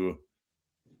to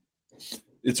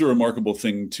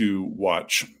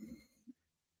watch.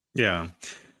 Yeah.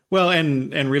 Well,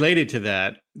 and related to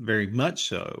that, very much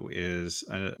so, is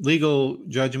a legal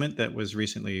judgment that was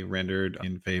recently rendered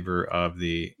in favor of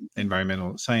the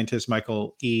environmental scientist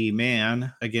Michael E.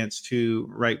 Mann against two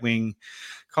right-wing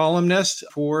columnists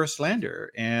for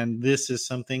slander. And this is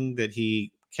something that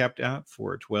he kept out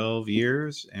for 12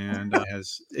 years, and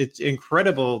it's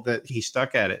incredible that he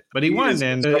stuck at it. But he won,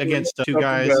 and against two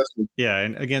guys,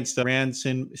 and against Rand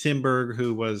Simberg,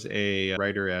 who was a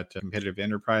writer at Competitive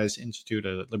Enterprise Institute,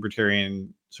 a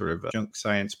libertarian sort of junk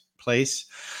science place.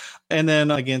 And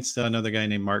then against another guy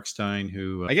named Mark Stein,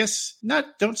 who I guess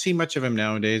don't see much of him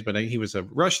nowadays, but he was a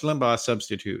Rush Limbaugh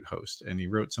substitute host, and he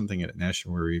wrote something at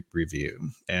National Review.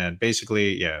 And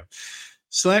basically,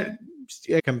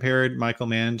 compared Michael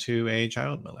Mann to a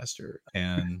child molester,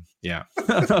 and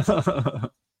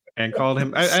and called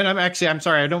him. I'm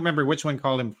sorry, I don't remember which one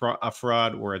called him a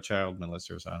fraud or a child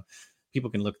molester. So people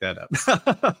can look that up.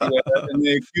 And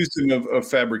they accused him of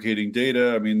fabricating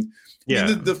data. I mean,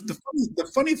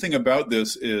 the funny thing about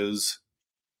this is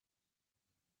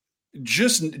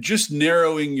just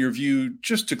narrowing your view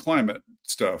just to climate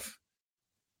stuff.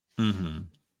 Mm-hmm.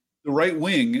 The right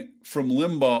wing from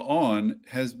Limbaugh on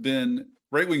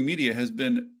right-wing media has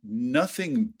been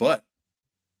nothing but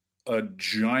a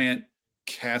giant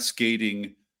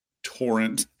cascading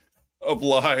torrent of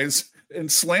lies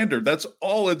and slander. That's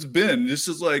all it's been. This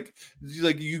is like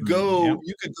you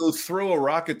could go throw a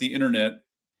rock at the internet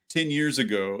 10 years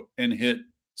ago and hit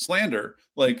slander.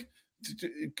 Like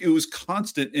it was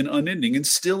constant and unending, and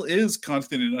still is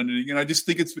constant and unending. And I just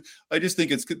think it's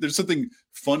there's something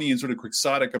funny and sort of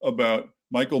quixotic about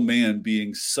Michael Mann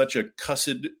being such a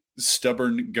cussed,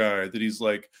 stubborn guy that he's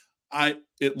like, at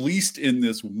least in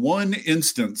this one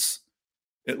instance,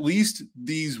 at least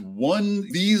these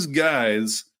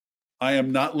guys, I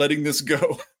am not letting this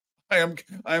go. I am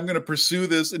going to pursue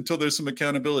this until there's some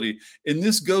accountability. And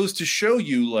this goes to show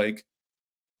you, like,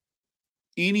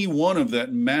 any one of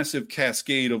that massive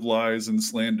cascade of lies and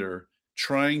slander,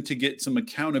 trying to get some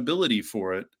accountability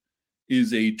for it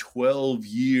is a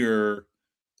 12-year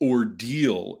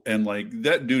ordeal. And like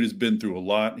that dude has been through a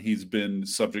lot. He's been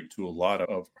subject to a lot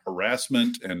of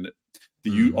harassment and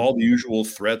all the usual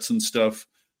threats and stuff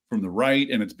from the right.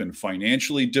 And it's been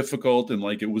financially difficult. And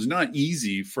like, it was not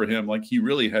easy for him. Like he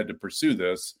really had to pursue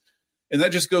this. And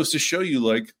that just goes to show you,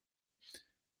 like,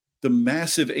 the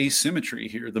massive asymmetry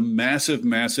here, the massive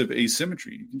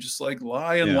asymmetry. You can just like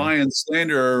lie and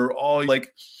slander all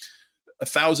like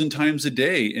 1,000 times a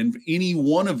day. And any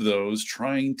one of those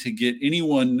trying to get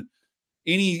anyone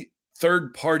any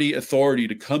third party authority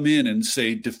to come in and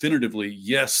say definitively,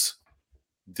 yes,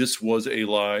 this was a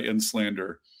lie and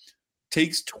slander,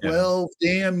 takes 12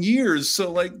 damn years.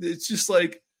 So like, it's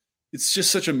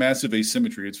just such a massive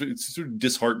asymmetry. It's sort of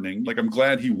disheartening. Like, I'm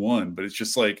glad he won, but it's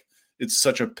just like, it's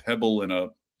such a pebble in a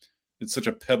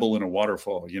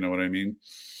waterfall. You know what I mean?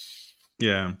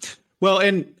 Yeah. Well,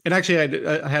 and actually,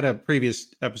 I had a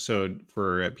previous episode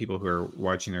for people who are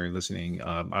watching or listening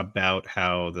about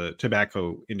how the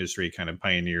tobacco industry kind of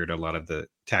pioneered a lot of the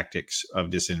tactics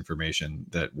of disinformation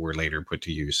that were later put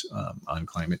to use on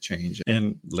climate change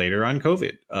and later on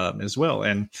COVID as well.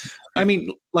 And I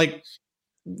mean, like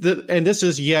and this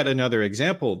is yet another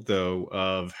example, though,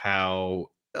 of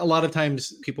how a lot of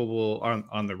times people will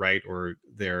on the right, or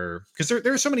because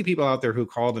there are so many people out there who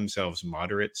call themselves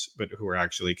moderates, but who are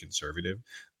actually conservative.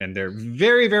 And they're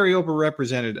very, very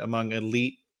overrepresented among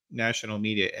elite national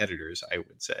media editors, I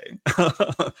would say.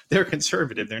 They're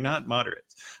conservative. They're not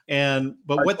moderates.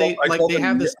 But what they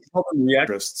have this. I call them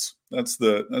reactivists. That's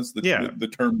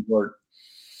the term for it.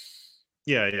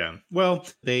 Yeah. Well,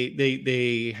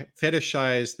 they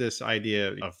fetishize this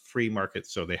idea of free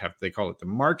markets. So they call it the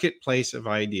marketplace of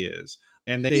ideas.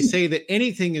 And they say that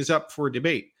anything is up for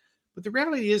debate. But the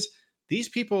reality is, these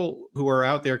people who are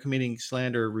out there committing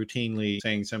slander routinely,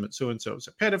 saying so-and-so is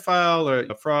a pedophile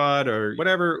or a fraud or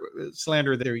whatever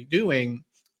slander they're doing,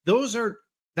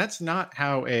 that's not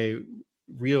how a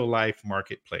real life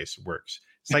marketplace works.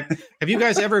 It's like, have you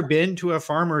guys ever been to a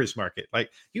farmer's market? Like,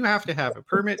 you have to have a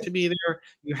permit to be there.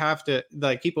 You have to,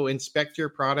 like, people inspect your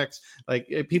products. Like,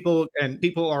 people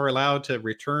are allowed to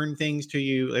return things to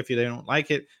you if they don't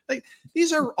like it. Like,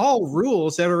 these are all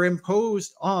rules that are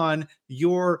imposed on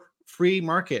your free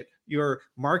market, your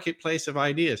marketplace of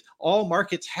ideas. All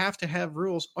markets have to have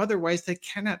rules, otherwise they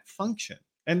cannot function.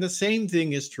 And the same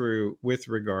thing is true with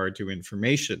regard to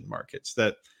information markets,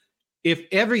 that if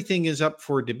everything is up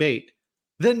for debate,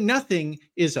 then nothing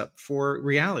is up for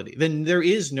reality. Then there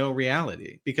is no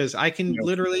reality, because I can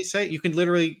literally say,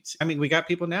 we got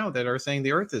people now that are saying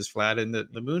the earth is flat and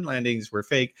that the moon landings were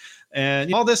fake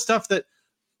and all this stuff that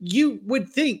you would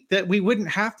think that we wouldn't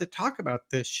have to talk about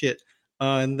this shit.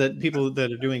 And that people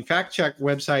that are doing fact check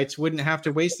websites wouldn't have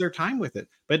to waste their time with it,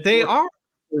 but they are.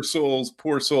 Poor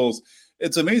souls.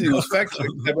 It's amazing. Those fact checks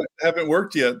haven't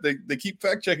worked yet. They keep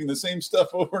fact checking the same stuff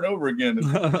over and over again.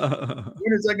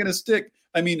 When is that going to stick?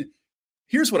 I mean,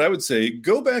 here's what I would say.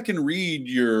 Go back and read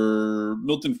your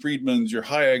Milton Friedmans, your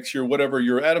Hayeks, your whatever,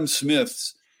 your Adam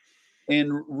Smiths,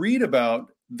 and read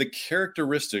about the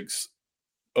characteristics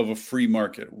of a free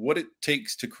market, what it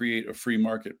takes to create a free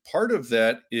market. Part of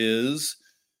that is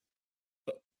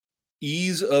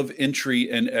ease of entry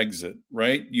and exit,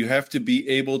 right? You have to be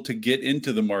able to get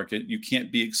into the market. You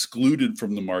can't be excluded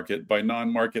from the market by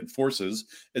non-market forces,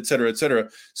 et cetera, et cetera.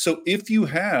 So if you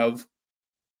have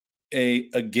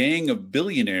a gang of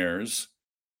billionaires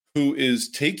who is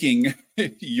taking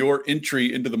your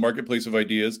entry into the marketplace of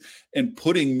ideas and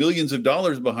putting millions of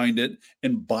dollars behind it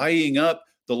and buying up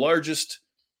the largest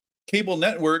cable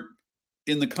network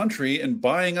in the country and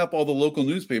buying up all the local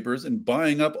newspapers and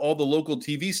buying up all the local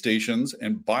TV stations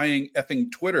and buying effing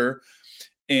Twitter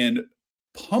and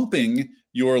pumping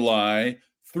your lie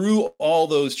through all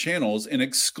those channels and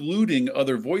excluding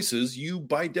other voices, you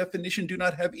by definition do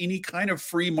not have any kind of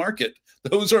free market.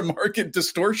 Those are market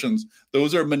distortions.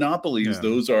 Those are monopolies.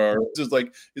 Yeah.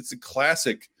 It's a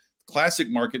classic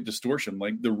market distortion.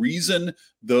 Like, the reason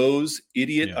those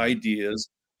idiot ideas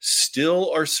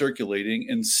still are circulating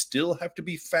and still have to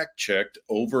be fact checked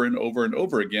over and over and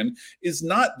over again is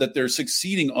not that they're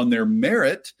succeeding on their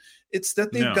merit. It's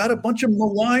that they've got a bunch of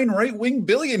malign right-wing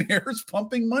billionaires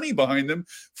pumping money behind them,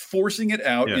 forcing it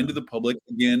out into the public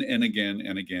again and again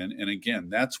and again and again.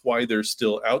 That's why they're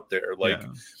still out there. Like,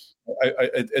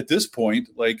 at this point,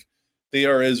 like, they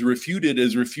are as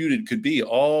refuted could be.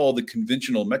 All the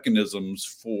conventional mechanisms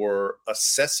for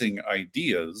assessing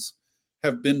ideas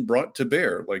have been brought to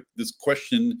bear. Like, this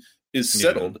question is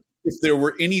settled. If there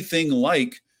were anything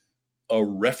like a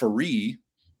referee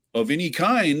of any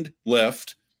kind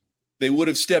left, they would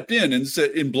have stepped in and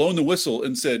said, and blown the whistle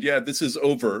and said, yeah, this is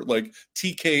over. Like,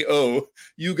 TKO,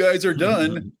 you guys are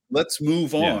done. Let's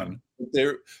move on.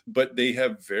 But they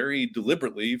have very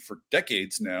deliberately, for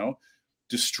decades now,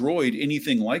 destroyed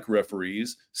anything like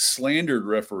referees, slandered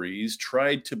referees,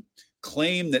 tried to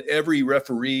claim that every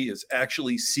referee is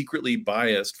actually secretly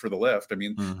biased for the left. I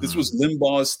mean, this was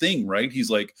Limbaugh's thing, right? He's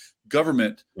like,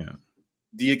 government,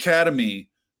 the academy,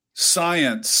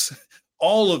 science,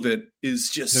 all of it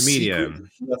is just the media,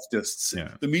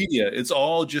 leftists. The media, it's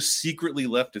all just secretly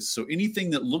leftist. So anything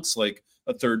that looks like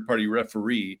a third-party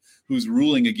referee who's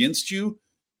ruling against you,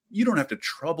 you don't have to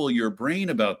trouble your brain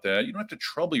about that. You don't have to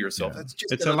trouble yourself. That's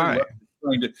just it's a lie.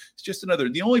 It's just another.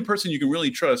 The only person you can really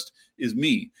trust is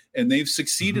me, and they've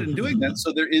succeeded in doing that.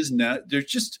 So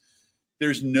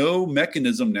there's no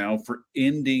mechanism now for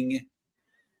ending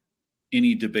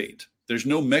any debate. There's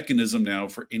no mechanism now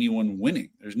for anyone winning.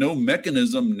 There's no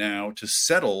mechanism now to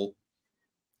settle.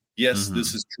 Yes,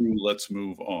 this is true. Let's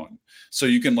move on. So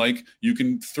you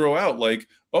can throw out like,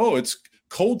 oh, it's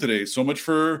cold today, so much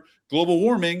for global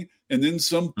warming. And then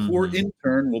some poor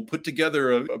intern will put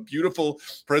together a beautiful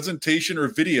presentation or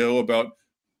video about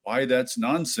why that's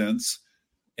nonsense.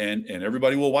 And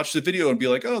everybody will watch the video and be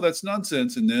like, oh, that's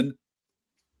nonsense. And then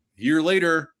a year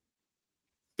later,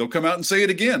 they'll come out and say it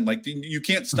again. Like you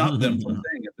can't stop them from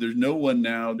saying it. There's no one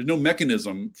now. There's no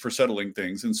mechanism for settling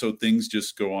things. And so things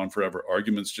just go on forever.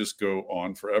 Arguments just go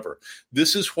on forever.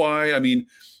 This is why, I mean,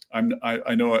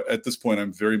 I know at this point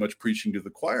I'm very much preaching to the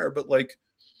choir, but like,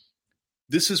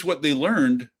 this is what they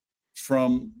learned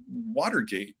from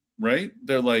Watergate, right?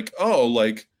 They're like, oh,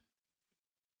 like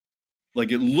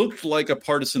it looked like a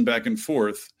partisan back and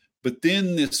forth, but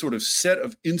then this sort of set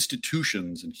of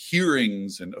institutions and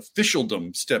hearings and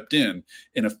officialdom stepped in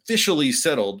and officially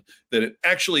settled that it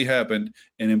actually happened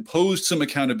and imposed some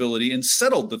accountability and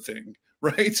settled the thing,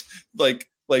 right?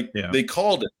 They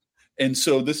called it. And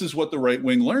so this is what the right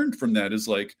wing learned from that is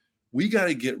like, we got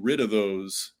to get rid of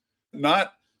those,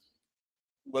 not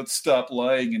let's stop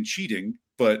lying and cheating,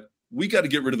 but we got to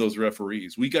get rid of those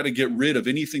referees. We got to get rid of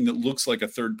anything that looks like a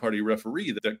third-party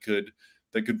referee that could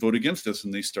vote against us.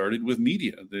 And they started with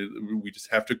media. We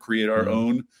just have to create our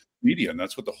own media. And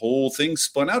that's what the whole thing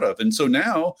spun out of. And so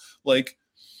now,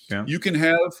 you can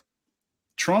have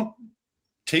Trump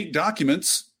take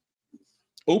documents,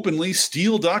 openly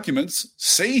steal documents,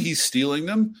 say he's stealing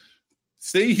them,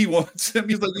 say he wants them.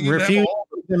 He's like, refuse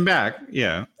them back.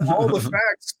 Yeah. all the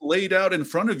facts laid out in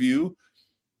front of you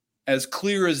as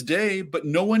clear as day, but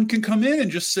no one can come in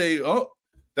and just say, oh,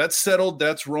 that's settled.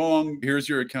 That's wrong. Here's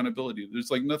your accountability.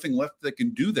 There's like nothing left that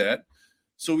can do that.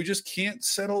 So we just can't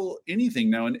settle anything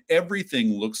now. And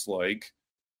everything looks like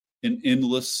an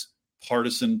endless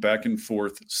partisan back and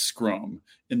forth scrum.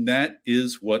 And that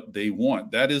is what they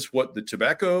want. That is what the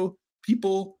tobacco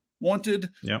people wanted.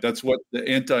 Yep. That's what the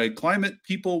anti-climate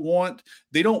people want.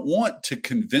 They don't want to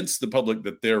convince the public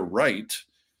that they're right.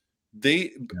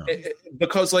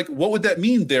 Because like, what would that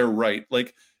mean? They're right.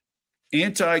 Like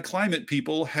anti-climate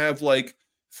people have like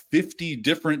 50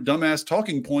 different dumbass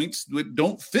talking points that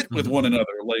don't fit with one another.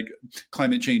 Like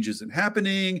climate change isn't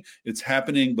happening. It's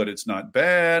happening, but it's not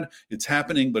bad. It's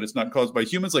happening, but it's not caused by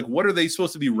humans. Like, what are they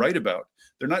supposed to be right about?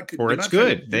 They're not. Or it's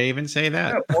good. They even say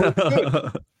that. Yeah, or it's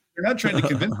good. They're not trying to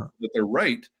convince them that they're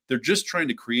right. They're just trying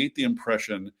to create the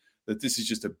impression that this is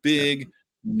just a big,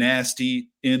 nasty,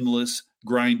 endless,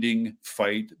 grinding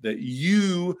fight that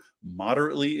you,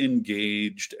 moderately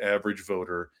engaged average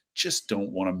voter, just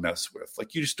don't want to mess with.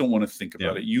 Like, you just don't want to think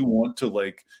about it. You want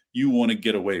to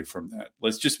get away from that.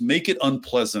 Let's just make it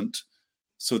unpleasant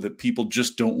so that people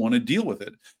just don't want to deal with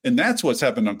it. And that's what's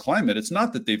happened on climate. It's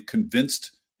not that they've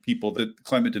convinced people that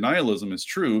climate denialism is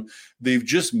true. They've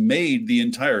just made the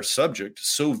entire subject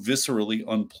so viscerally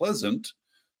unpleasant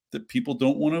that people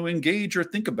don't want to engage or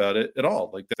think about it at all.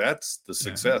 Like, that's the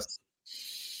success.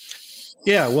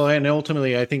 Yeah, well, and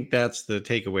ultimately, I think that's the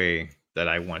takeaway that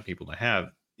I want people to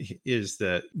have, is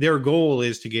that their goal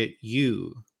is to get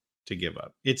you to give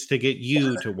up. It's to get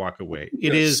you to walk away.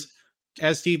 It is,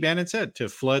 as Steve Bannon said, to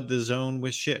flood the zone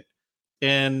with shit.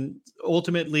 And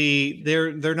ultimately,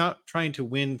 they're not trying to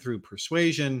win through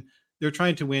persuasion. They're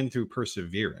trying to win through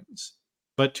perseverance.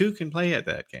 But two can play at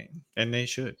that game, and they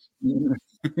should.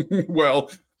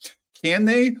 Well, can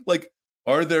they? Like,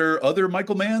 are there other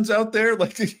Michael Manns out there?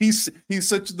 Like, he's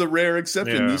such the rare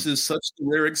exception. This is such the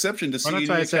rare exception to see. That's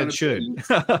why I said should.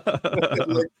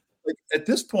 like, at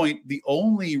this point, the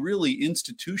only really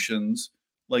institutions,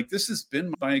 like, this has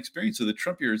been my experience of the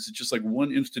Trump years. It's just like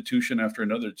one institution after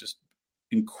another, just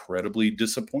incredibly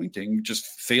disappointing, just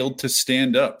failed to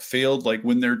stand up, failed. Like,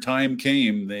 when their time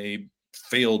came, they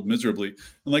failed miserably.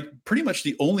 And like, pretty much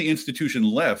the only institution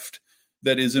left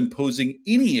that is imposing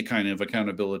any kind of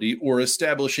accountability or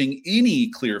establishing any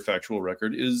clear factual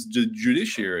record is the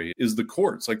judiciary, is the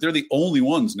courts. Like, they're the only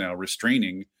ones now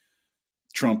restraining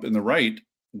Trump and the right,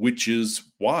 which is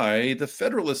why the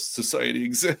Federalist Society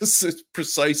exists. It's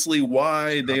precisely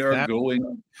why they are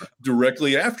going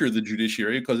directly after the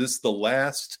judiciary, because it's the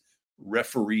last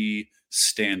referee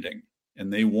standing,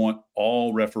 and they want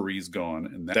all referees gone.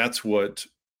 And that's what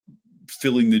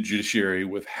filling the judiciary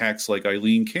with hacks like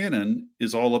Eileen Cannon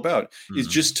is all about, is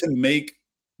just to make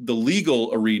the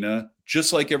legal arena,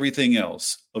 just like everything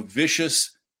else, a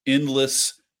vicious,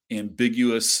 endless,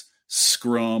 ambiguous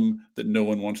scrum that no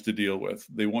one wants to deal with.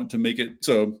 They want to make it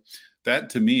so. That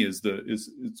to me is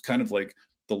it's kind of like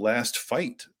the last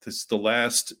fight. It's the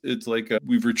last. It's like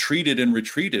we've retreated,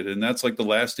 and that's like the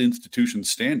last institution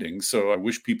standing. So I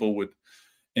wish people would.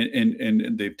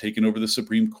 And they've taken over the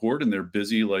Supreme Court, and they're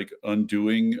busy like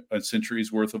undoing a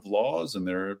century's worth of laws, and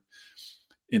they're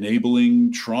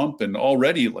enabling Trump, and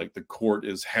already like the court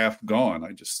is half gone.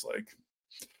 I just like,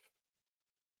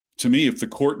 to me, if the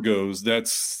court goes,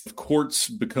 if courts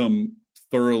become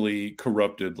thoroughly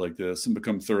corrupted like this and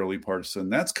become thoroughly partisan,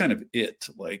 that's kind of it.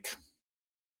 Like,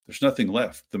 there's nothing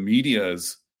left. The media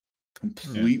is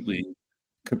completely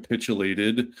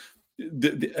capitulated.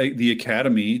 The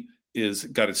academy is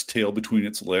got its tail between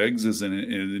its legs, is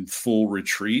in full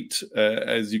retreat,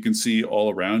 as you can see all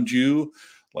around you.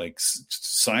 Like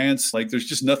science, like there's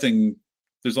just nothing.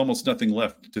 There's almost nothing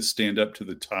left to stand up to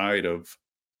the tide of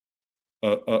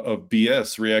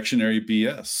BS, reactionary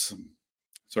BS.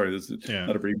 Sorry, this is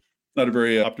not a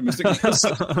very optimistic.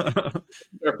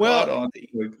 Well,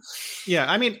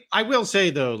 yeah, I mean, I will say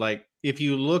though, like if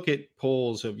you look at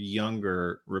polls of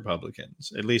younger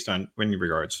Republicans, at least in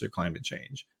regards to climate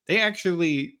change, they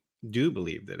actually do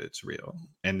believe that it's real,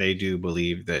 and they do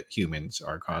believe that humans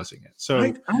are causing it. So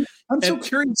I'm so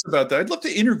curious about that. I'd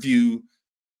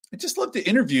just love to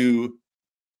interview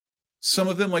some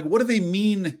of them. Like, what do they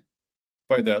mean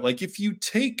by that? Like, if you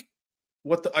take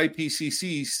what the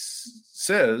IPCC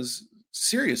says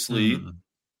seriously,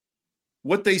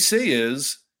 what they say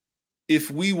is,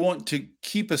 if we want to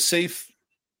keep a safe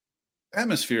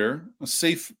atmosphere, a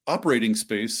safe operating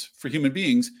space for human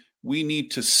beings, we need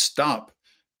to stop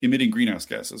emitting greenhouse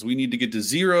gases. We need to get to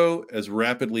zero as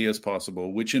rapidly as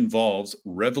possible, which involves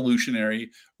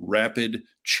revolutionary, rapid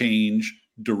change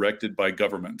directed by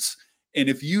governments. And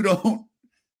if you don't,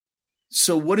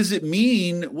 so what does it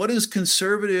mean? What does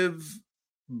conservative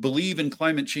believe in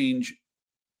climate change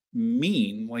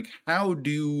mean? Like, how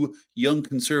do young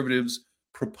conservatives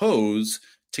propose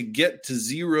to get to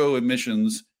zero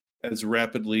emissions as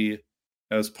rapidly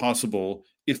as possible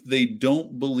if they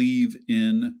don't believe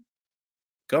in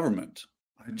government?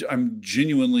 I'm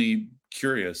genuinely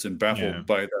curious and baffled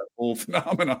by that whole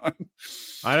phenomenon.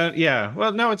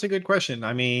 Well, no, it's a good question.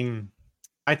 I mean,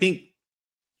 I think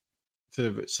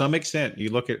to some extent, you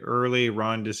look at early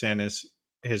Ron DeSantis,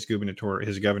 his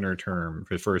governor term,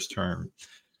 his first term,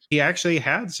 he actually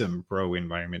had some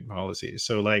pro-environment policies.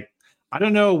 So like, I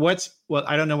don't know what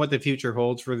the future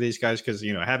holds for these guys, because,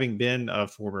 you know, having been a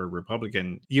former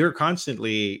Republican, you're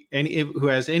constantly, who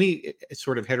has any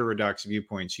sort of heterodox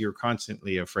viewpoints, you're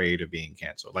constantly afraid of being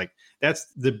canceled. Like, that's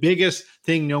the biggest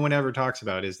thing no one ever talks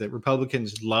about, is that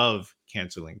Republicans love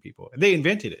canceling people. They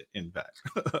invented it, in fact.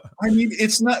 I mean,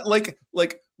 it's not like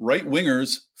right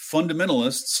wingers,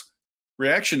 fundamentalists,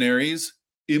 reactionaries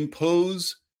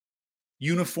impose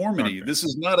uniformity. Okay. This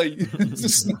is not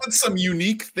some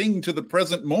unique thing to the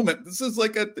present moment. This is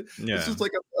like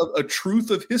a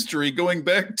truth of history going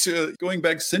back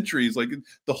centuries. Like,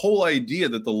 the whole idea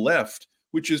that the left,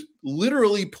 which is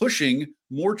literally pushing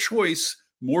more choice,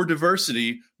 more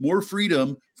diversity, more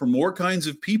freedom for more kinds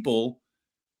of people,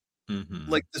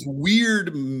 like this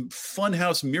weird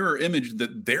funhouse mirror image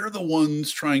that they're the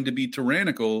ones trying to be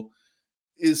tyrannical,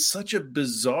 is such a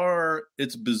bizarre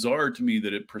to me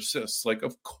that it persists. Like,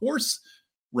 of course,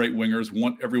 right wingers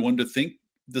want everyone to think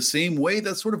the same way.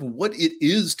 That's sort of what it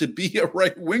is to be a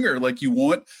right winger. Like, you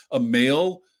want a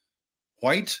male,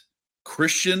 white,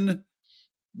 Christian,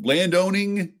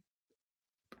 landowning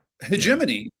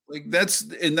hegemony. Like, that's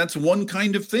one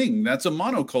kind of thing. That's a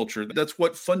monoculture. That's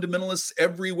what fundamentalists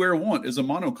everywhere want, is a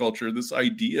monoculture. This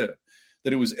idea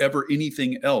that it was ever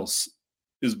anything else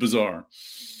is bizarre.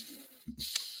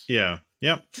 Yeah.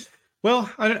 Well,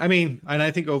 I mean, and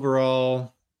I think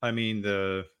overall, I mean,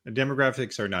 the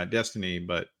demographics are not destiny,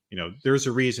 but, you know, there's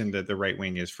a reason that the right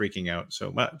wing is freaking out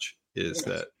so much. Is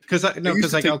that because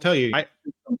I'll tell you,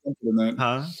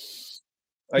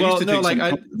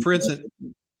 for instance.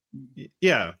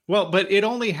 Yeah. Well, but it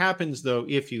only happens, though,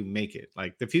 if you make it.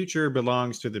 Like, the future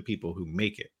belongs to the people who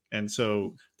make it. And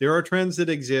so there are trends that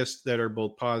exist that are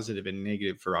both positive and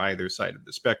negative for either side of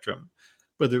the spectrum.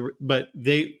 But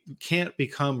they can't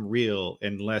become real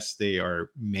unless they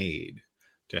are made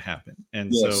to happen.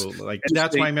 And so, like,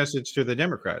 that's my message to the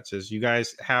Democrats, is you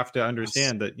guys have to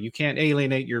understand that you can't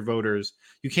alienate your voters.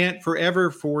 You can't forever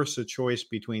force a choice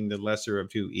between the lesser of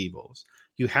two evils.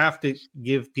 You have to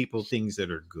give people things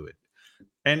that are good.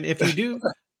 And if you do,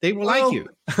 they will like you.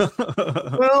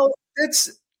 Well,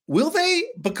 will they?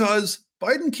 Because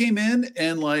Biden came in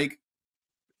and, like,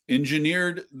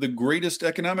 engineered the greatest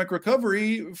economic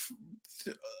recovery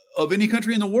of any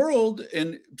country in the world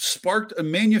and sparked a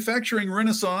manufacturing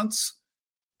renaissance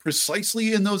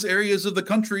precisely in those areas of the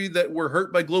country that were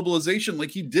hurt by globalization. Like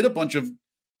he did a bunch of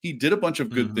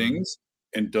good things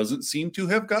and doesn't seem to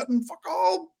have gotten fuck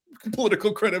all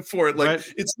political credit for it. Like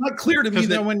right. It's not clear to me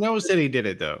that no one knows that he did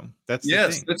it though. That's the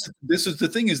thing. This is the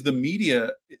thing is the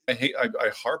media. I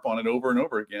harp on it over and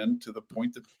over again to the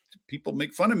point that people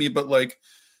make fun of me, but like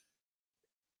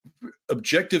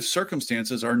objective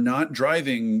circumstances are not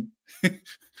driving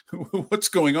what's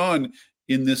going on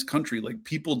in this country. Like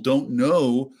people don't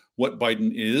know what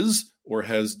Biden is or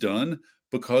has done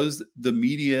because the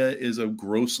media is a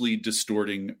grossly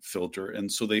distorting filter.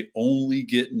 And so they only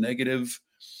get negative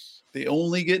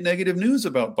news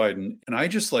about Biden. And I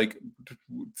just like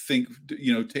think,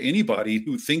 to anybody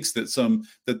who thinks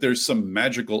that there's some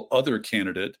magical other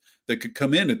candidate that could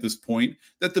come in at this point,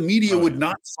 that the media would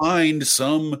not find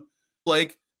some,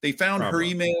 like they found her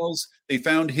emails, they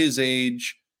found his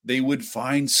age, they would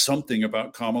find something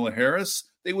about Kamala Harris,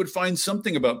 they would find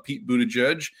something about Pete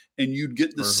Buttigieg, and you'd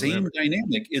get the same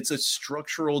dynamic. It's a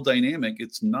structural dynamic.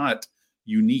 It's not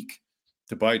unique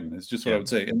to Biden. It's just what I would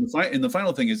say. And the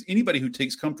final thing is anybody who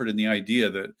takes comfort in the idea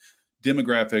that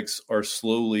demographics are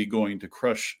slowly going to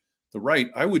crush the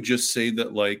right, I would just say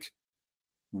that like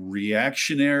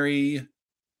reactionary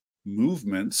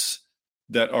movements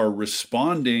that are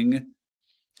responding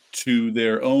to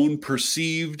their own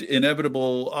perceived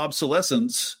inevitable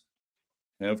obsolescence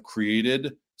have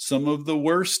created some of the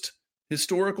worst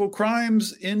historical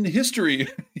crimes in history.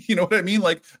 You know what I mean?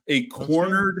 Like a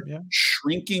cornered,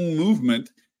 shrinking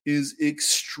movement is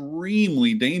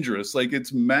extremely dangerous. Like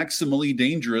it's maximally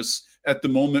dangerous at the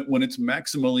moment when it's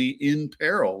maximally in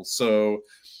peril. So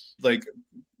like,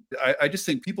 I just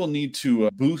think people need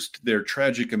to boost their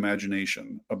tragic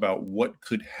imagination about what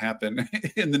could happen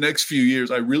in the next few years.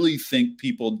 I really think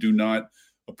people do not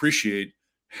appreciate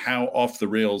how off the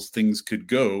rails things could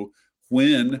go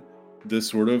when the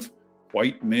sort of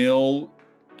white male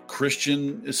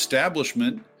Christian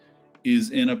establishment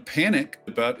is in a panic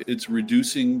about its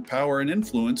reducing power and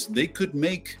influence. They could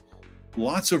make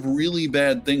lots of really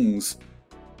bad things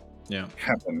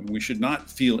happen. We should not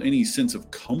feel any sense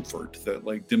of comfort that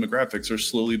like demographics are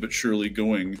slowly but surely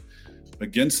going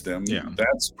against them.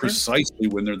 That's precisely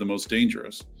when they're the most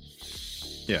dangerous.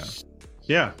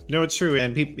 No, it's true.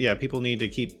 And people need to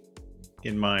keep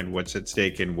in mind what's at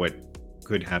stake and what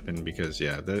could happen, because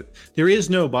there is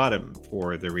no bottom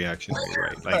for the reactionary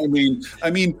right. Like, I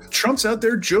mean Trump's out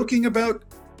there joking about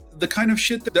the kind of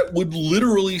shit that would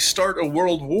literally start a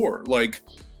world war. Like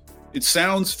it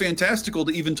sounds fantastical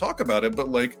to even talk about it, but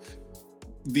like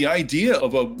the idea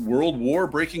of a world war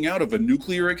breaking out, of a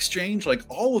nuclear exchange, like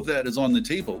all of that is on the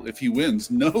table if he wins.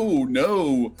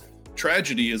 No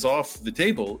tragedy is off the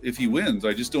table if he wins.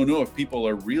 I just don't know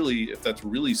if that's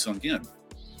really sunk in.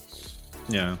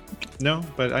 No,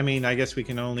 but I mean, I guess we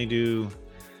can only do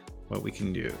what we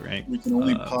can do, right? We can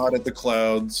only pod at the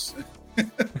clouds.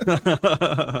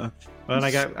 Well,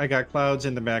 I got clouds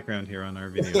in the background here on our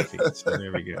video feed, so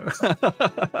there we go.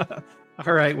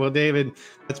 All right, well, David,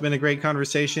 it's been a great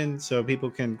conversation. So people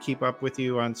can keep up with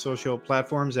you on social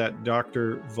platforms at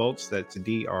Dr. Volts. That's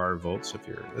Dr. Volts if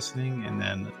you're listening, and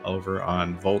then over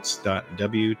on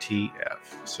volts.wtf.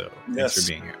 So thanks for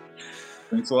being here.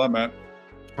 Thanks a lot, Matt.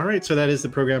 All right, so that is the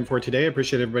program for today. I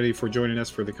appreciate everybody for joining us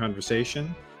for the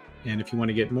conversation. And if you want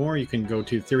to get more, you can go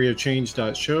to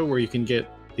theoryofchange.show, where you can get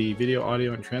the video,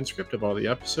 audio, and transcript of all the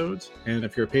episodes. And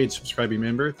if you're a paid subscribing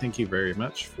member, thank you very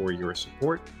much for your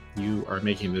support. You are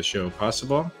making this show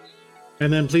possible.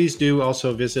 And then please do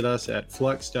also visit us at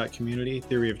flux.community.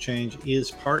 Theory of Change is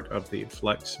part of the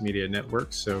Flux Media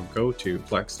Network. So go to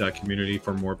flux.community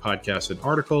for more podcasts and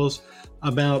articles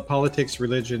about politics,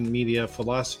 religion, media,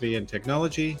 philosophy, and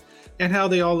technology, and how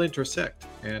they all intersect.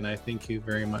 And I thank you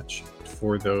very much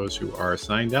for those who are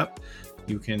signed up.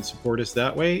 You can support us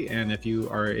that way. And if you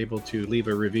are able to leave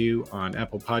a review on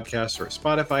Apple Podcasts or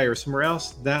Spotify or somewhere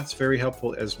else, that's very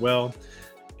helpful as well.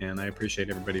 And I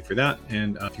appreciate everybody for that.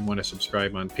 And if you want to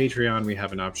subscribe on Patreon, we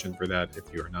have an option for that if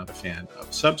you are not a fan of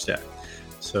Substack.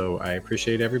 So I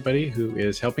appreciate everybody who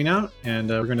is helping out, and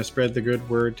we're going to spread the good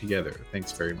word together.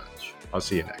 Thanks very much. I'll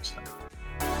see you next time.